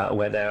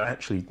where they're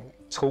actually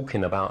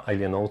talking about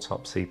alien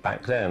autopsy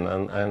back then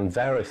and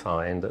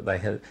verifying that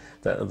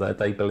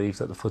they believe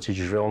that the footage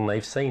is real and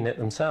they've seen it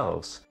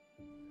themselves.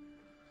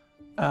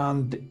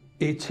 And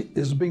it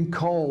has been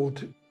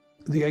called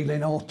the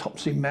alien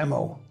autopsy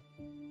memo.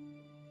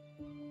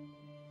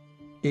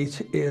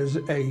 It is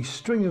a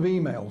string of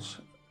emails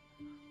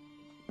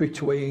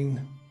between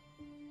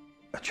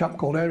a chap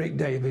called Eric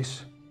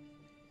Davis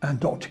and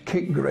Dr.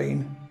 Kit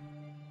Green.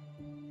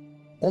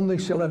 On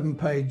this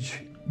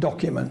 11-page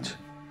document,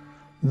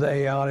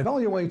 they are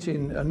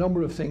evaluating a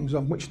number of things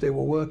on which they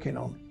were working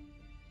on.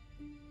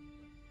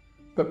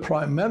 But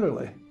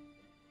primarily,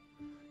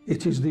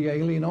 it is the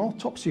alien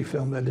autopsy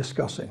film they're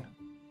discussing.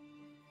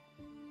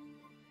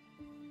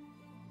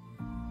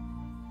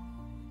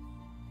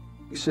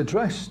 It's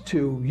addressed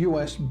to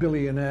US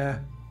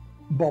billionaire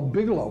Bob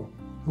Bigelow,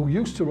 who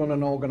used to run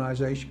an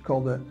organization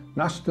called the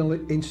National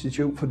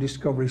Institute for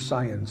Discovery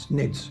Science,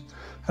 NIDS,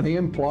 and he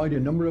employed a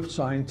number of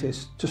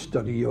scientists to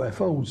study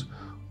UFOs.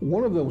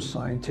 One of those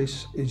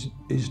scientists is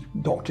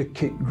Dr.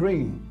 Kit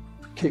Green.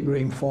 Kit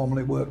Green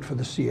formerly worked for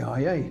the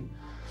CIA.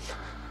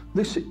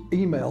 This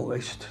email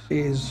list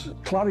is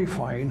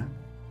clarifying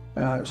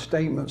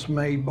statements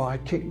made by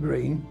Kit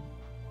Green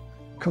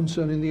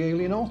concerning the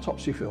alien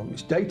autopsy film.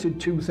 It's dated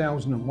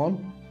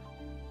 2001.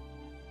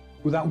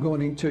 Without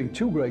going into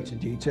too great a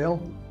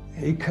detail,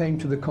 he came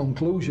to the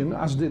conclusion,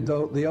 as did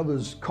the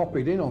others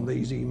copied in on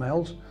these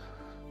emails,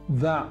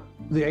 that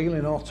the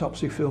alien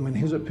autopsy film, in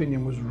his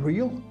opinion, was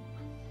real,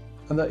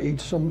 and that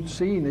he'd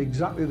seen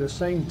exactly the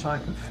same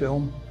type of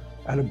film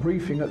at a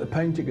briefing at the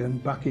Pentagon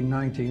back in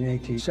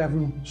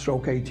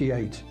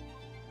 1987/88.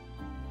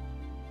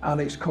 And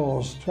it's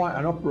caused quite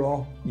an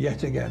uproar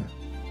yet again.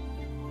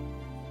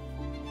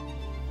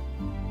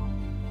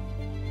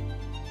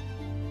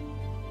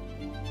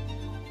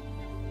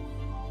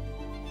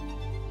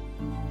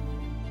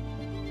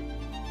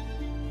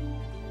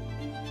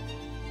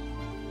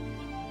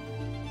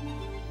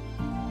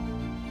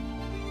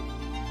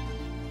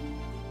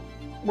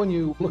 When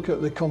you look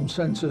at the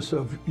consensus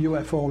of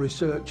UFO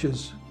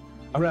researchers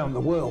around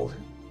the world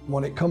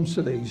when it comes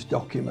to these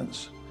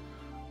documents,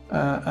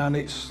 and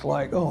it's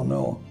like, oh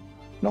no,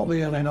 not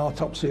the alien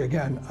autopsy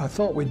again. I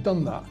thought we'd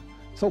done that.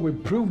 I thought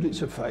we'd proved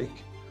it's a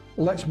fake.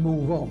 Let's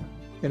move on.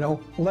 You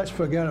know, let's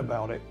forget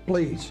about it,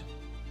 please.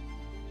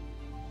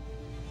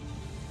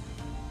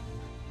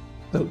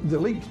 The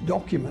leaked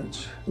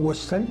documents were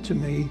sent to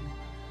me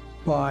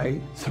by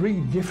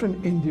 3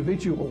 different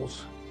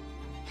individuals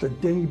the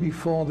day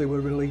before they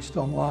were released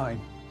online.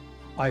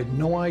 I had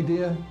no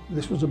idea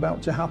this was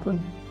about to happen,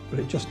 but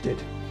it just did.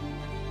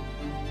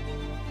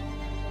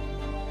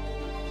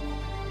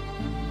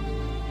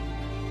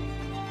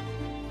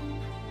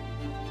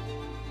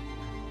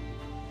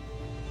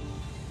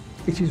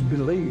 It is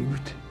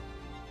believed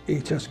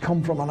it has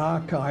come from an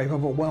archive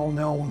of a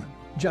well-known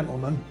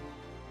gentleman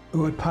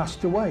who had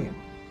passed away.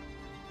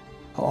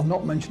 I'll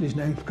not mention his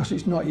name because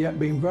it's not yet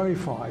been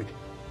verified.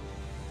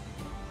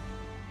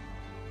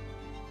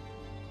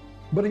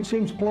 But it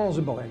seems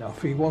plausible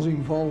enough. He was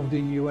involved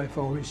in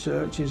UFO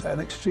research. He's an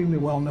extremely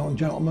well-known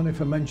gentleman,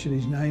 if I mention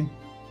his name.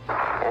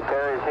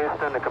 Interior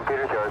Houston, the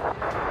computer's yours.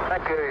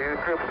 Thank you. You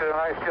troops did a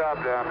nice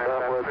job down there.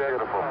 That was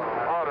beautiful.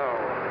 Auto.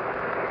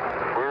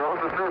 We're on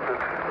the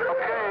surface.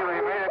 Okay, we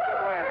made a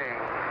good landing.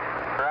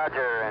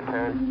 Roger,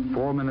 Enter.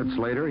 4 minutes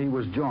later, he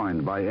was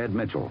joined by Ed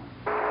Mitchell.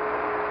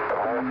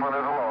 This one is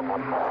a long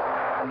one.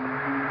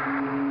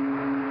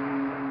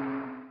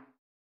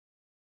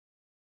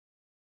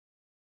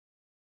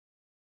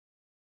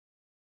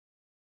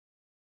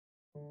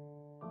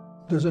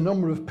 There's a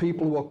number of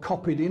people who are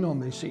copied in on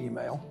this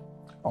email,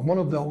 and one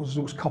of those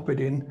who was copied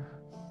in,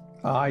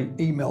 I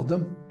emailed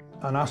them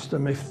and asked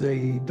them if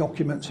the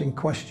documents in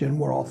question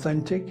were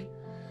authentic,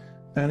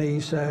 and he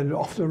said,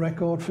 off the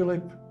record,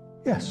 Philip,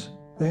 yes,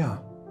 they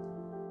are.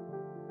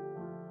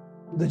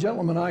 The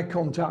gentleman I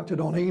contacted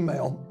on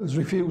email has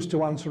refused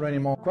to answer any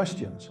more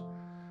questions,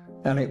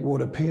 and it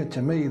would appear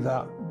to me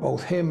that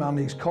both him and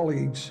his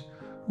colleagues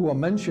who are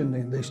mentioned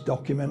in this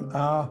document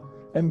are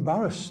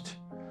embarrassed,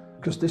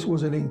 because this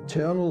was an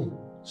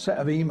internal set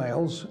of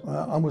emails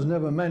and was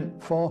never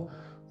meant for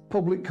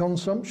public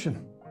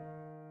consumption.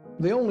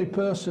 The only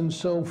person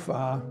so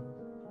far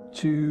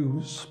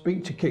to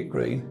speak to Kit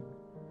Green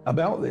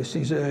about this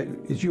is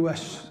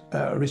US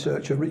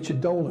researcher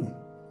Richard Dolan.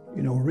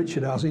 You know,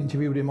 Richard has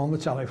interviewed him on the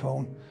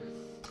telephone.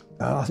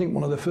 I think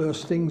one of the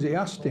first things he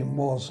asked him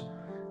was,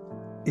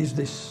 is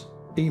this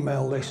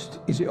email list,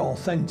 is it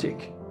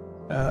authentic?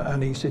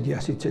 And he said,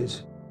 yes, it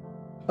is.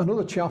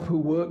 Another chap who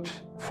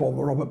worked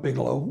for Robert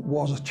Bigelow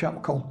was a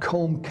chap called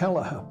Colm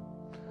Kelleher.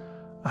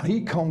 And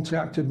he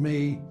contacted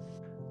me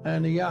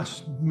and he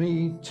asked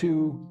me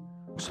to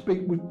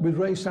speak with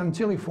Ray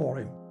Santilli for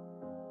him.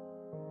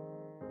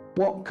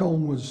 What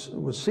Colm was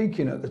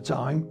seeking at the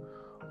time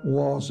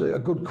was a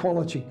good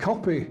quality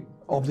copy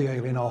of the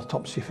alien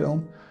autopsy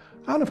film,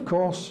 and of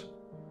course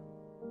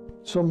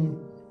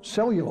some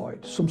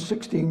celluloid, some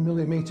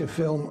 16mm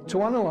film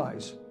to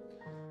analyse.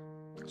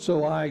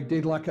 So I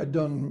did like I'd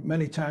done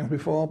many times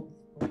before,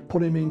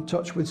 put him in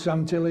touch with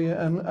Santilli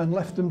and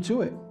left them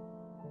to it.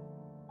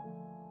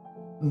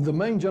 The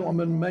main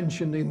gentleman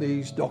mentioned in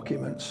these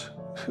documents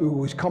who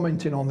was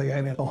commenting on the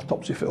alien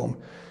autopsy film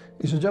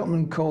is a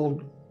gentleman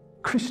called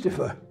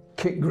Christopher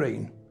Kit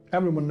Green.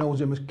 Everyone knows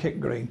him as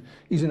Kit Green.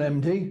 He's an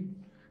MD,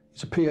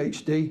 he's a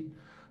PhD,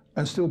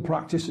 and still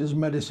practices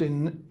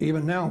medicine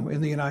even now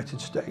in the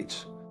United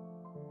States.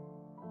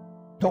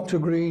 Dr.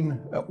 Green,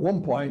 at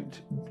one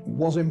point,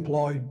 was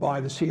employed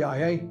by the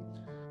CIA,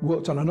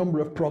 worked on a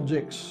number of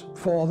projects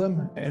for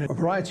them in a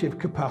variety of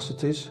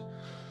capacities.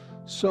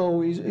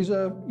 So he's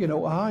a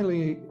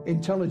highly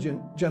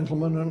intelligent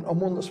gentleman and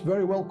one that's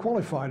very well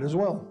qualified as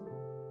well.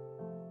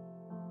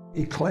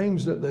 He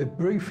claims that the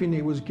briefing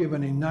he was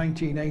given in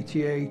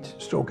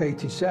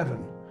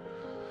 1988/87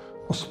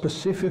 was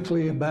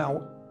specifically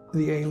about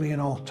the alien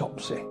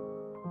autopsy.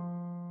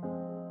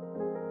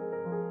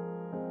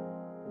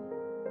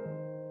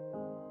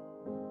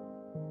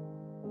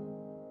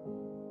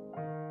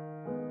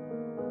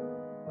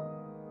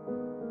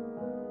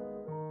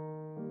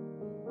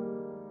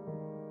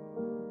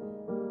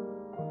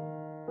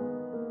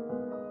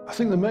 I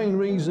think the main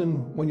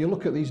reason when you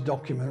look at these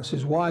documents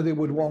is why they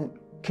would want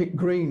Kit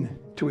Green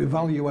to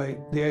evaluate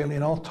the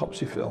alien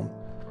autopsy film.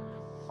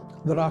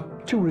 There are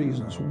 2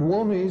 reasons.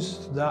 One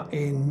is that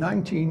in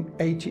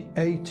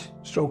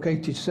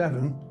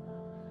 1988/87,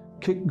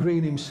 Kit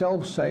Green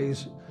himself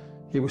says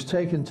he was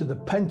taken to the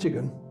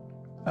Pentagon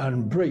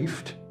and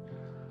briefed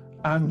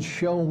and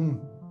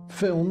shown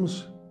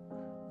films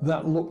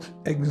that looked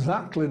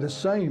exactly the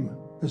same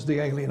as the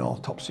alien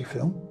autopsy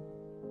film.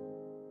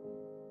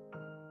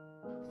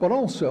 But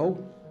also,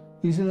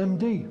 he's an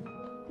MD,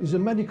 he's a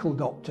medical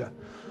doctor.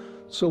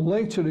 So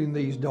later in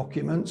these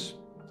documents,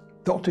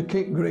 Dr.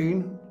 Kit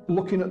Green,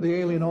 looking at the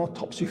alien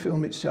autopsy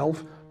film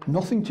itself,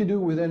 nothing to do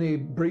with any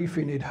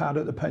briefing he'd had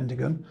at the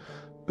Pentagon,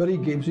 but he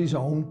gives his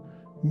own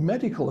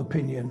medical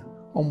opinion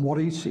on what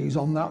he sees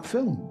on that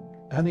film.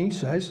 And he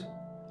says,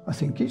 I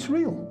think it's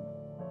real.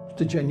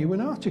 It's a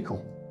genuine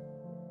article.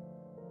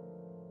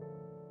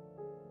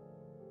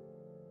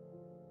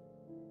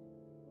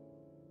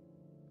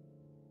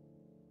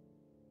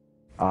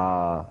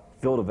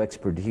 Field of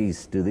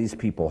expertise do these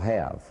people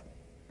have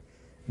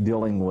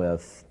dealing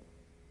with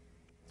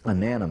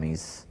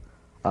anatomies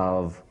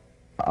of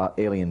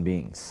alien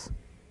beings?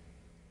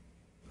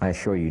 I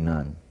assure you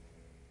none.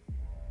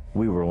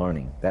 We were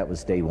learning. That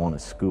was day one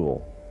of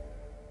school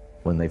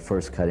when they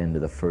first cut into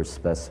the first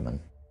specimen.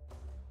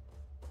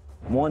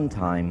 One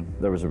time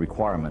there was a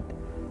requirement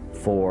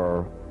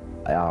for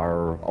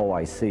our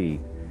OIC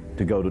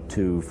to go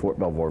to Fort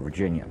Belvoir,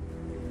 Virginia.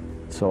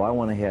 So I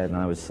went ahead and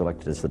I was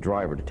selected as the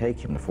driver to take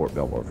him to Fort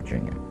Belvoir,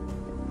 Virginia.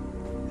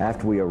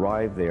 After we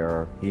arrived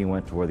there, he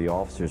went to where the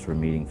officers were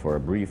meeting for a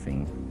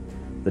briefing.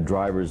 The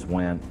drivers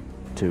went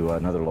to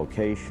another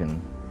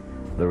location.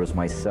 There was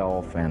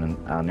myself and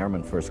an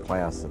airman first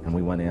class, and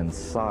we went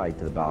inside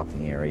to the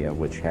balcony area,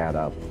 which had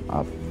a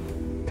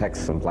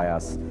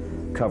plexiglass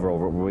cover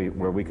over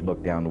where we could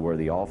look down to where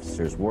the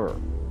officers were.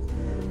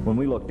 When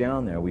we looked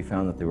down there, we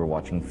found that they were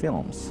watching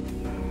films.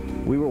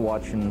 We were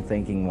watching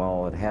thinking,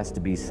 well, it has to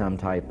be some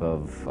type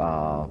of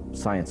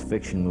science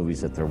fiction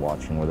movies that they're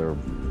watching, where they're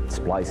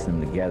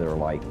splicing them together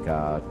like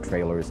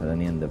trailers at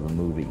an end of a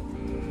movie.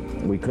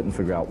 We couldn't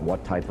figure out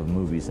what type of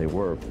movies they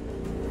were.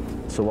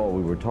 So while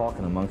we were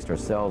talking amongst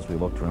ourselves, we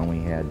looked around,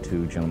 we had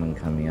two gentlemen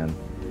come in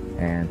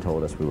and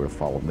told us we were to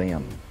follow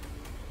them.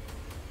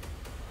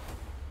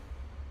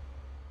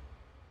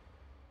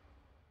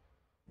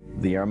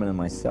 The airman and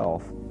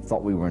myself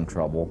thought we were in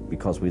trouble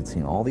because we'd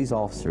seen all these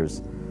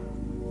officers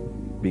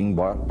being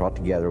brought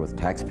together with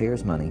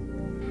taxpayers' money,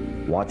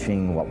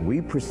 watching what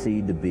we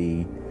perceived to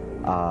be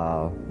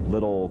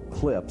little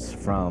clips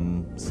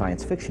from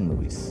science fiction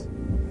movies.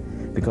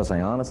 Because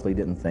I honestly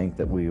didn't think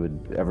that we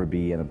would ever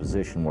be in a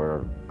position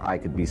where I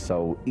could be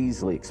so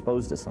easily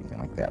exposed to something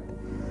like that.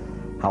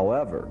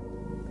 However,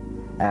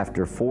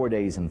 after 4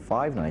 days and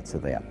 5 nights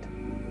of that,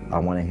 I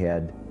went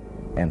ahead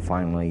and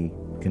finally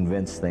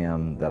convinced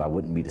them that I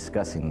wouldn't be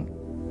discussing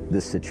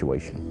this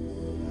situation.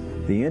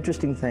 The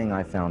interesting thing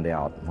I found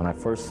out when I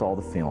first saw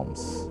the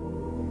films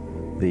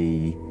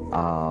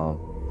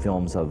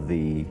of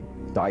the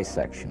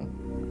dissection,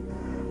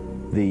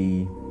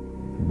 the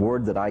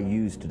word that I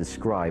used to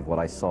describe what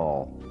I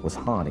saw was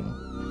haunting,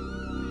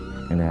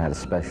 and it had a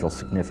special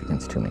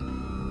significance to me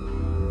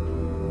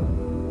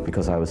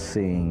because I was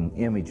seeing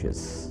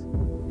images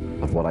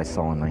of what I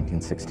saw in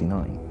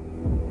 1969.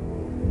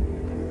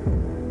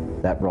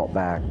 That brought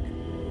back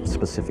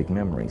specific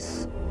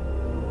memories.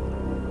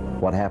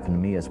 What happened to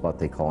me is what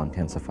they call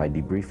intensified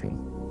debriefing.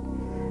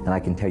 And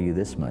I can tell you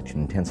this much, in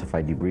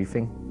intensified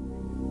debriefing,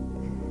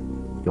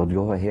 you'll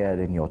go ahead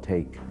and you'll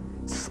take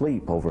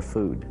sleep over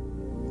food.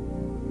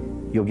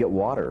 You'll get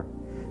water,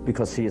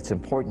 because see, it's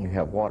important you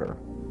have water,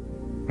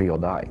 or you'll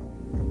die.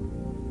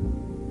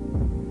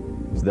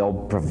 So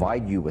they'll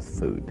provide you with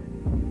food.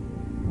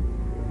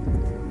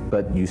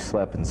 But you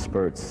slept in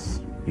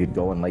spurts. You'd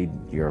go and lay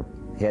your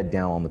head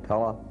down on the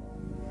pillow.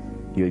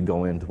 You'd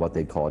go into what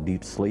they call a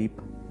deep sleep.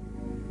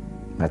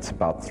 That's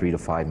about 3 to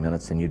 5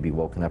 minutes, and you'd be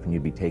woken up and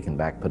you'd be taken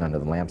back, put under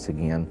the lamps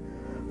again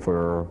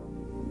for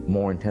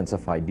more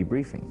intensified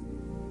debriefing.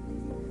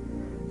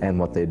 And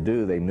what they'd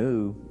do, they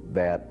knew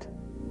that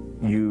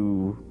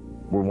you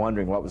were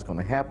wondering what was going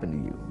to happen to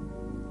you.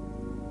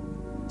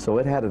 So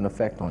it had an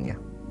effect on you.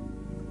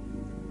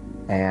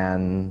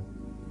 And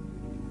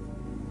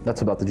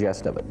that's about the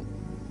gist of it.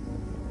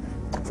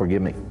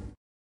 Forgive me.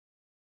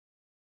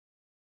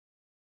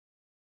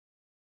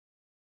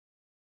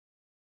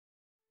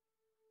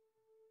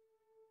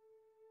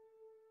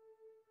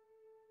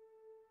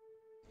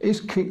 Is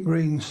Kit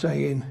Green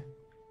saying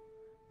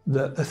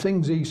that the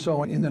things he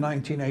saw in the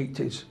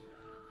 1980s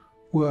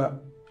were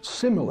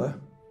similar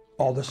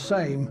or the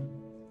same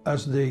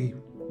as the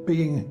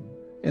being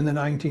in the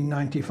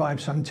 1995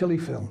 Santilli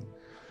film?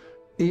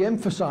 He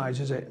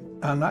emphasizes it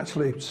and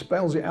actually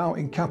spells it out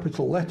in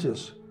capital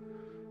letters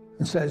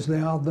and says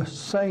they are the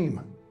same.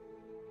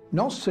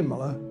 Not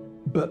similar,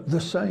 but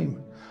the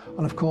same.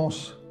 And of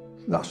course,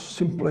 that's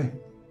simply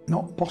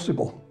not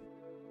possible.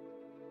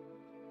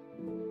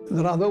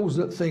 There are those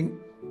that think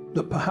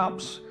that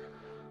perhaps,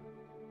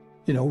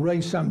 Ray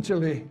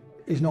Santilli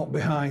is not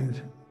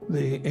behind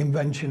the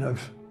invention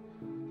of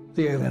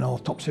the alien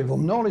autopsy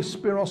film, nor is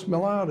Spiros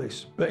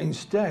Milaris, but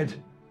instead,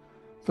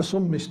 for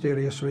some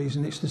mysterious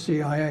reason, it's the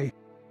CIA.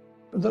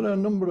 There are a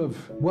number of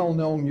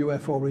well-known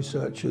UFO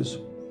researchers,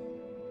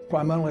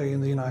 primarily in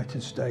the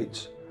United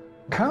States,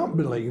 can't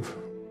believe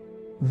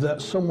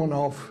that someone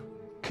of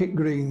Kit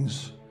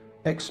Green's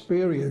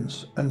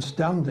experience and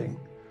standing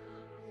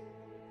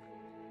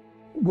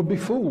would be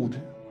fooled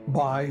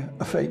by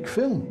a fake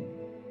film.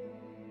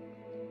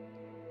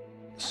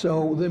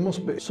 So there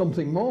must be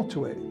something more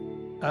to it.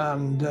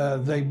 And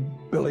they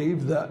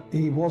believe that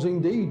he was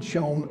indeed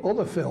shown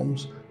other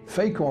films,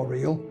 fake or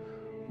real,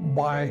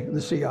 by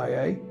the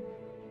CIA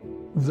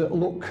that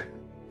look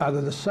either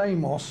the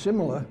same or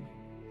similar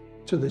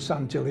to the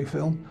Santilli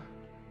film.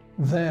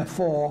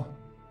 Therefore,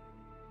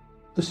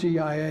 the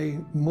CIA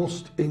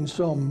must in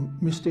some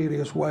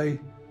mysterious way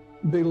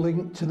be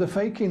linked to the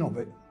faking of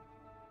it.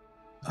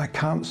 I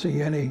can't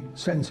see any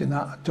sense in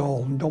that at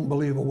all, and don't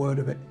believe a word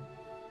of it.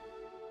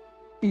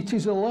 It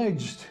is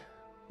alleged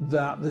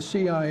that the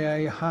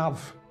CIA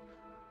have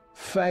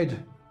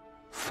fed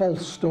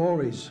false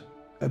stories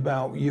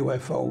about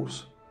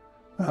UFOs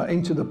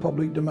into the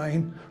public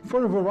domain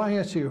for a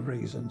variety of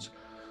reasons.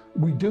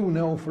 We do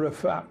know for a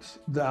fact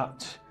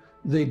that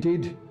they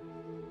did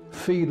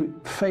feed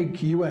fake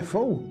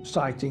UFO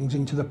sightings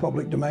into the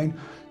public domain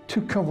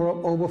to cover up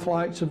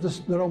overflights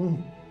of their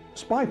own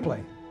spy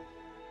plane.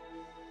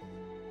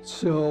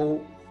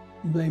 So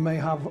they may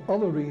have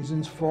other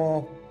reasons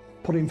for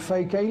putting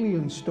fake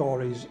alien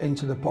stories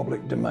into the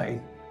public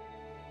domain.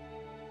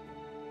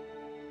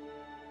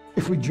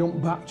 If we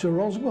jump back to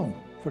Roswell,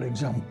 for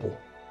example,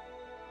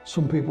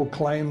 some people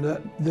claim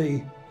that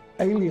the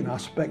alien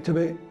aspect of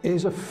it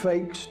is a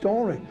fake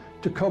story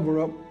to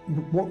cover up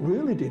what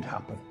really did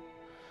happen.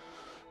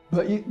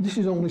 But this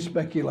is only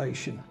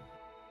speculation.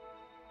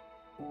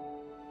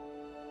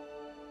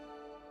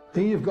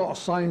 Here you've got a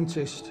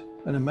scientist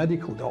and a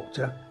medical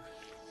doctor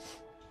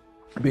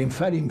being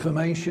fed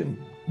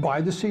information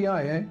by the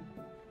CIA.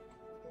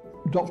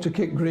 Dr.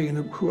 Kit Green,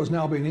 who has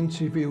now been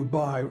interviewed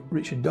by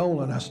Richard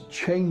Dolan, has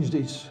changed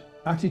his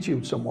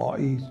attitude somewhat.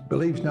 He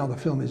believes now the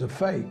film is a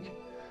fake.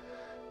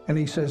 And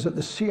he says that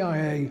the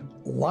CIA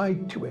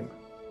lied to him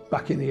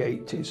back in the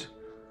 80s.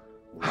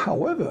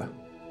 However,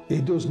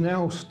 he does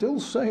now still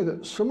say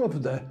that some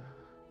of the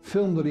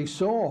film that he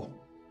saw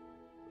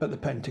at the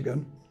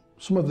Pentagon,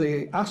 some of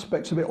the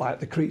aspects of it, like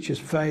the creature's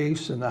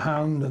face and the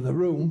hand and the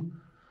room,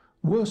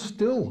 were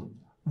still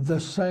the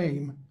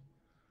same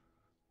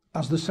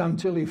as the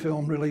Santilli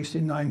film released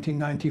in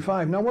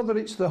 1995. Now, whether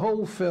it's the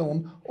whole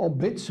film or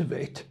bits of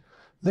it,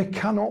 they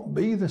cannot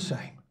be the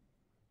same,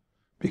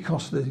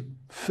 because the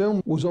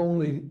film was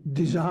only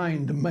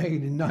designed and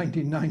made in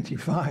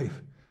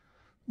 1995.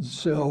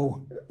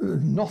 So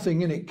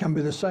nothing in it can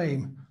be the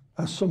same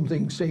as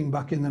something seen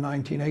back in the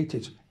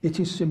 1980s. It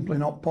is simply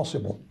not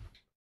possible.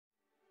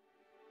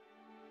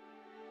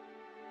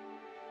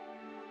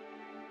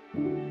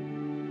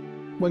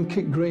 When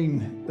Kit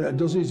Green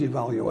does his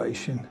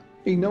evaluation,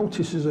 he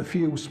notices a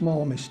few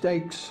small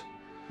mistakes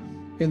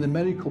in the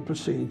medical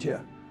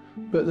procedure,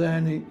 but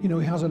then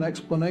he has an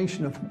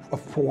explanation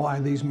of why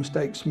these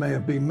mistakes may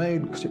have been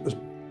made, because it was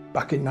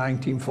back in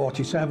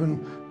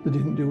 1947. They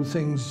didn't do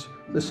things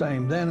the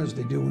same then as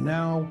they do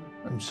now,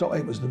 and so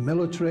it was the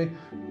military,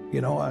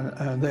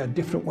 and they had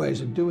different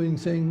ways of doing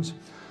things.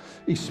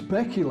 He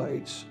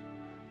speculates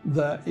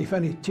that if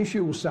any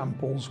tissue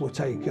samples were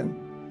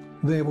taken,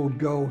 they would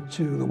go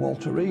to the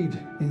Walter Reed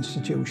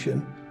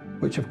Institution,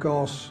 which of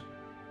course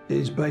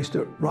is based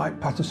at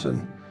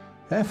Wright-Patterson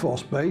Air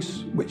Force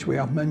Base, which we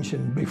have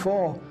mentioned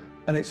before,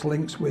 and its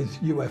links with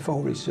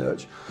UFO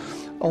research.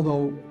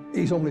 Although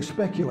he's only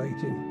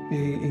speculating,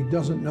 he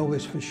doesn't know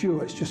this for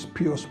sure, it's just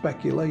pure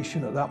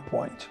speculation at that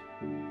point.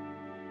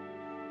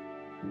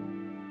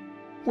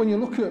 When you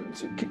look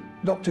at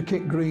Dr.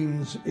 Kit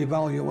Green's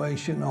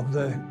evaluation of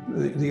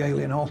the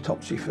alien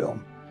autopsy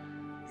film,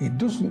 he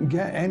doesn't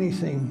get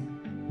anything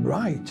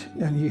right,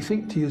 and you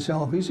think to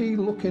yourself, is he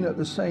looking at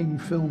the same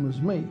film as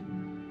me?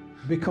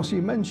 Because he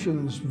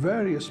mentions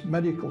various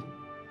medical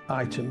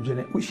items in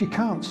it which you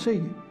can't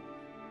see.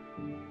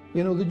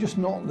 They're just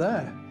not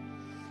there.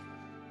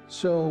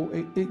 So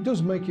it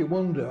does make you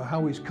wonder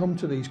how he's come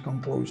to these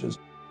conclusions.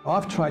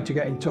 I've tried to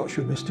get in touch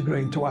with Mr.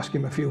 Green to ask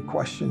him a few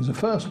questions. The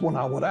first one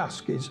I would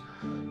ask is,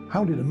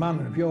 how did a man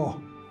of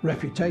your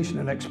reputation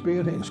and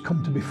experience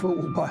come to be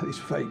fooled by this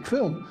fake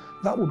film?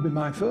 That would be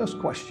my first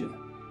question.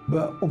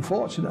 But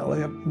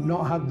unfortunately, I've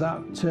not had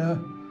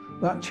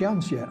that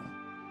chance yet.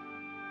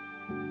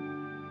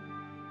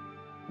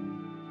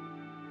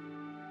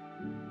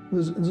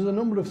 There's a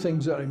number of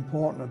things that are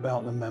important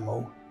about the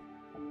memo.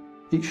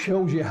 It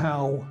shows you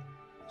how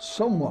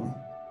someone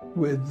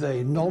with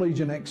the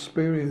knowledge and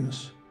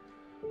experience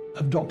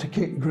of Dr.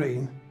 Kit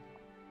Green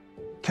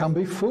can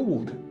be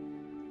fooled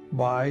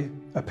by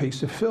a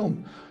piece of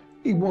film.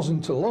 He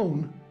wasn't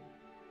alone.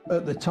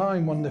 At the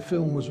time when the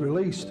film was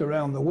released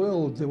around the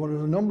world, there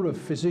were a number of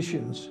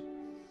physicians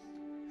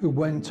who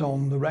went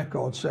on the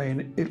record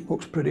saying it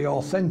looks pretty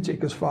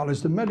authentic as far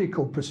as the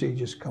medical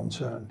procedure is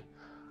concerned.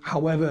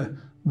 However,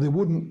 they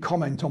wouldn't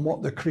comment on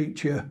what the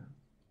creature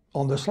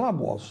on the slab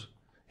was.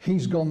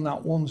 He's gone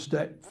that one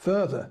step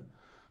further.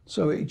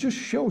 So it just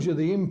shows you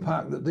the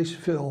impact that this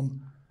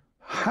film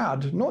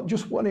had, not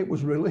just when it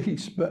was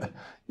released, but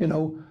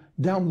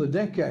down the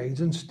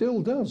decades, and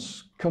still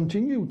does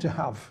continue to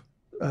have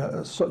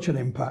such an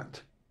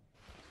impact.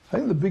 I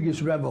think the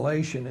biggest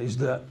revelation is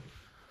that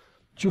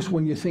just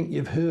when you think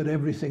you've heard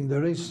everything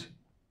there is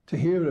to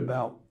hear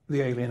about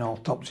the alien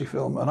autopsy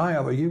film, and I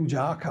have a huge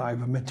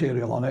archive of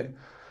material on it,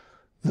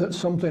 that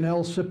something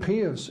else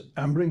appears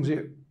and brings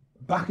it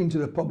back into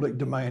the public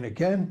domain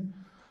again,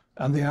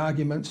 and the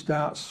argument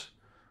starts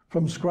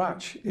from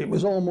scratch. It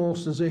was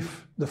almost as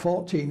if the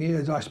 14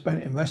 years I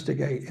spent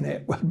investigating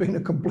it had been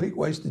a complete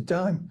waste of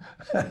time.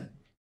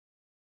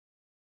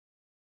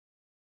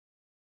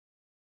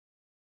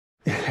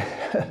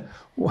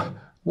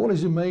 What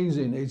is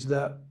amazing is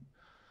that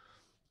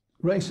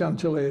Ray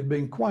Santilli had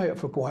been quiet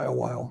for quite a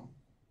while,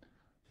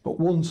 but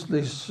once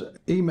this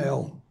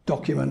email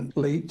document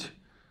leaked,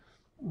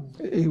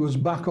 he was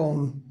back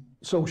on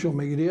social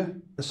media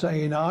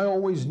saying I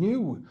always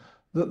knew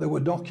that there were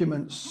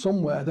documents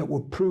somewhere that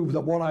would prove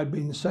that what I'd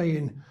been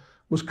saying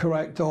was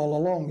correct all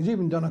along. He's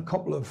even done a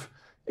couple of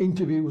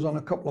interviews on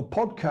a couple of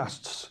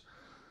podcasts,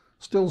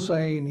 still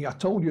saying, I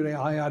told you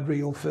I had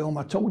real film,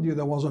 I told you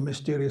there was a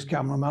mysterious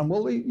cameraman.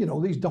 Well, you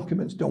know, these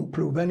documents don't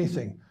prove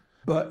anything,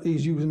 but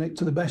he's using it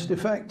to the best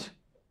effect.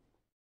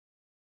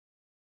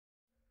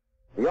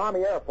 The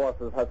Army Air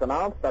Forces has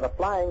announced that a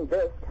flying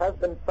disc has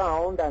been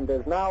found and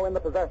is now in the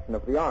possession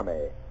of the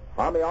Army.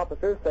 Army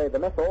officers say the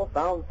missile,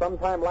 found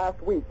sometime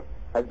last week,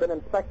 has been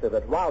inspected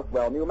at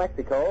Roswell, New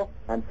Mexico,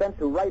 and sent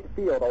to Wright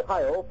Field,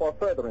 Ohio, for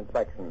further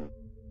inspection.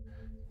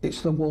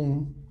 It's the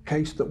one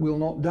case that will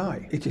not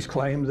die. It is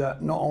claimed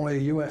that not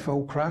only a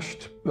UFO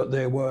crashed, but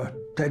there were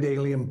dead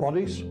alien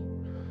bodies.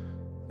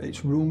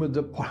 It's rumoured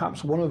that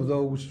perhaps one of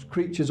those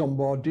creatures on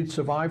board did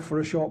survive for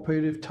a short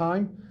period of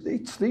time.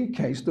 It's the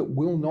case that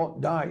will not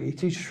die.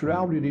 It is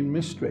shrouded in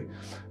mystery.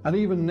 And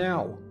even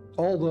now,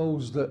 all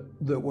those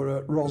that were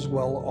at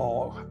Roswell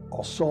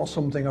or saw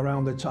something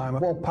around the time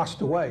have all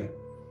passed away.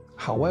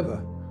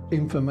 However,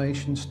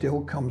 information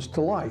still comes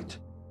to light.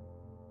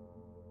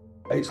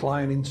 It's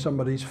lying in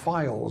somebody's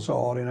files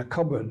or in a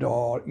cupboard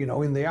or, you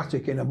know, in the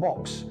attic in a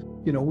box.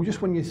 You know,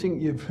 just when you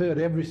think you've heard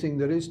everything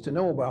there is to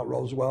know about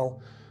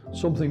Roswell,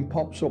 something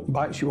pops up and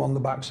bites you on the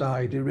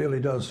backside. It really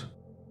does.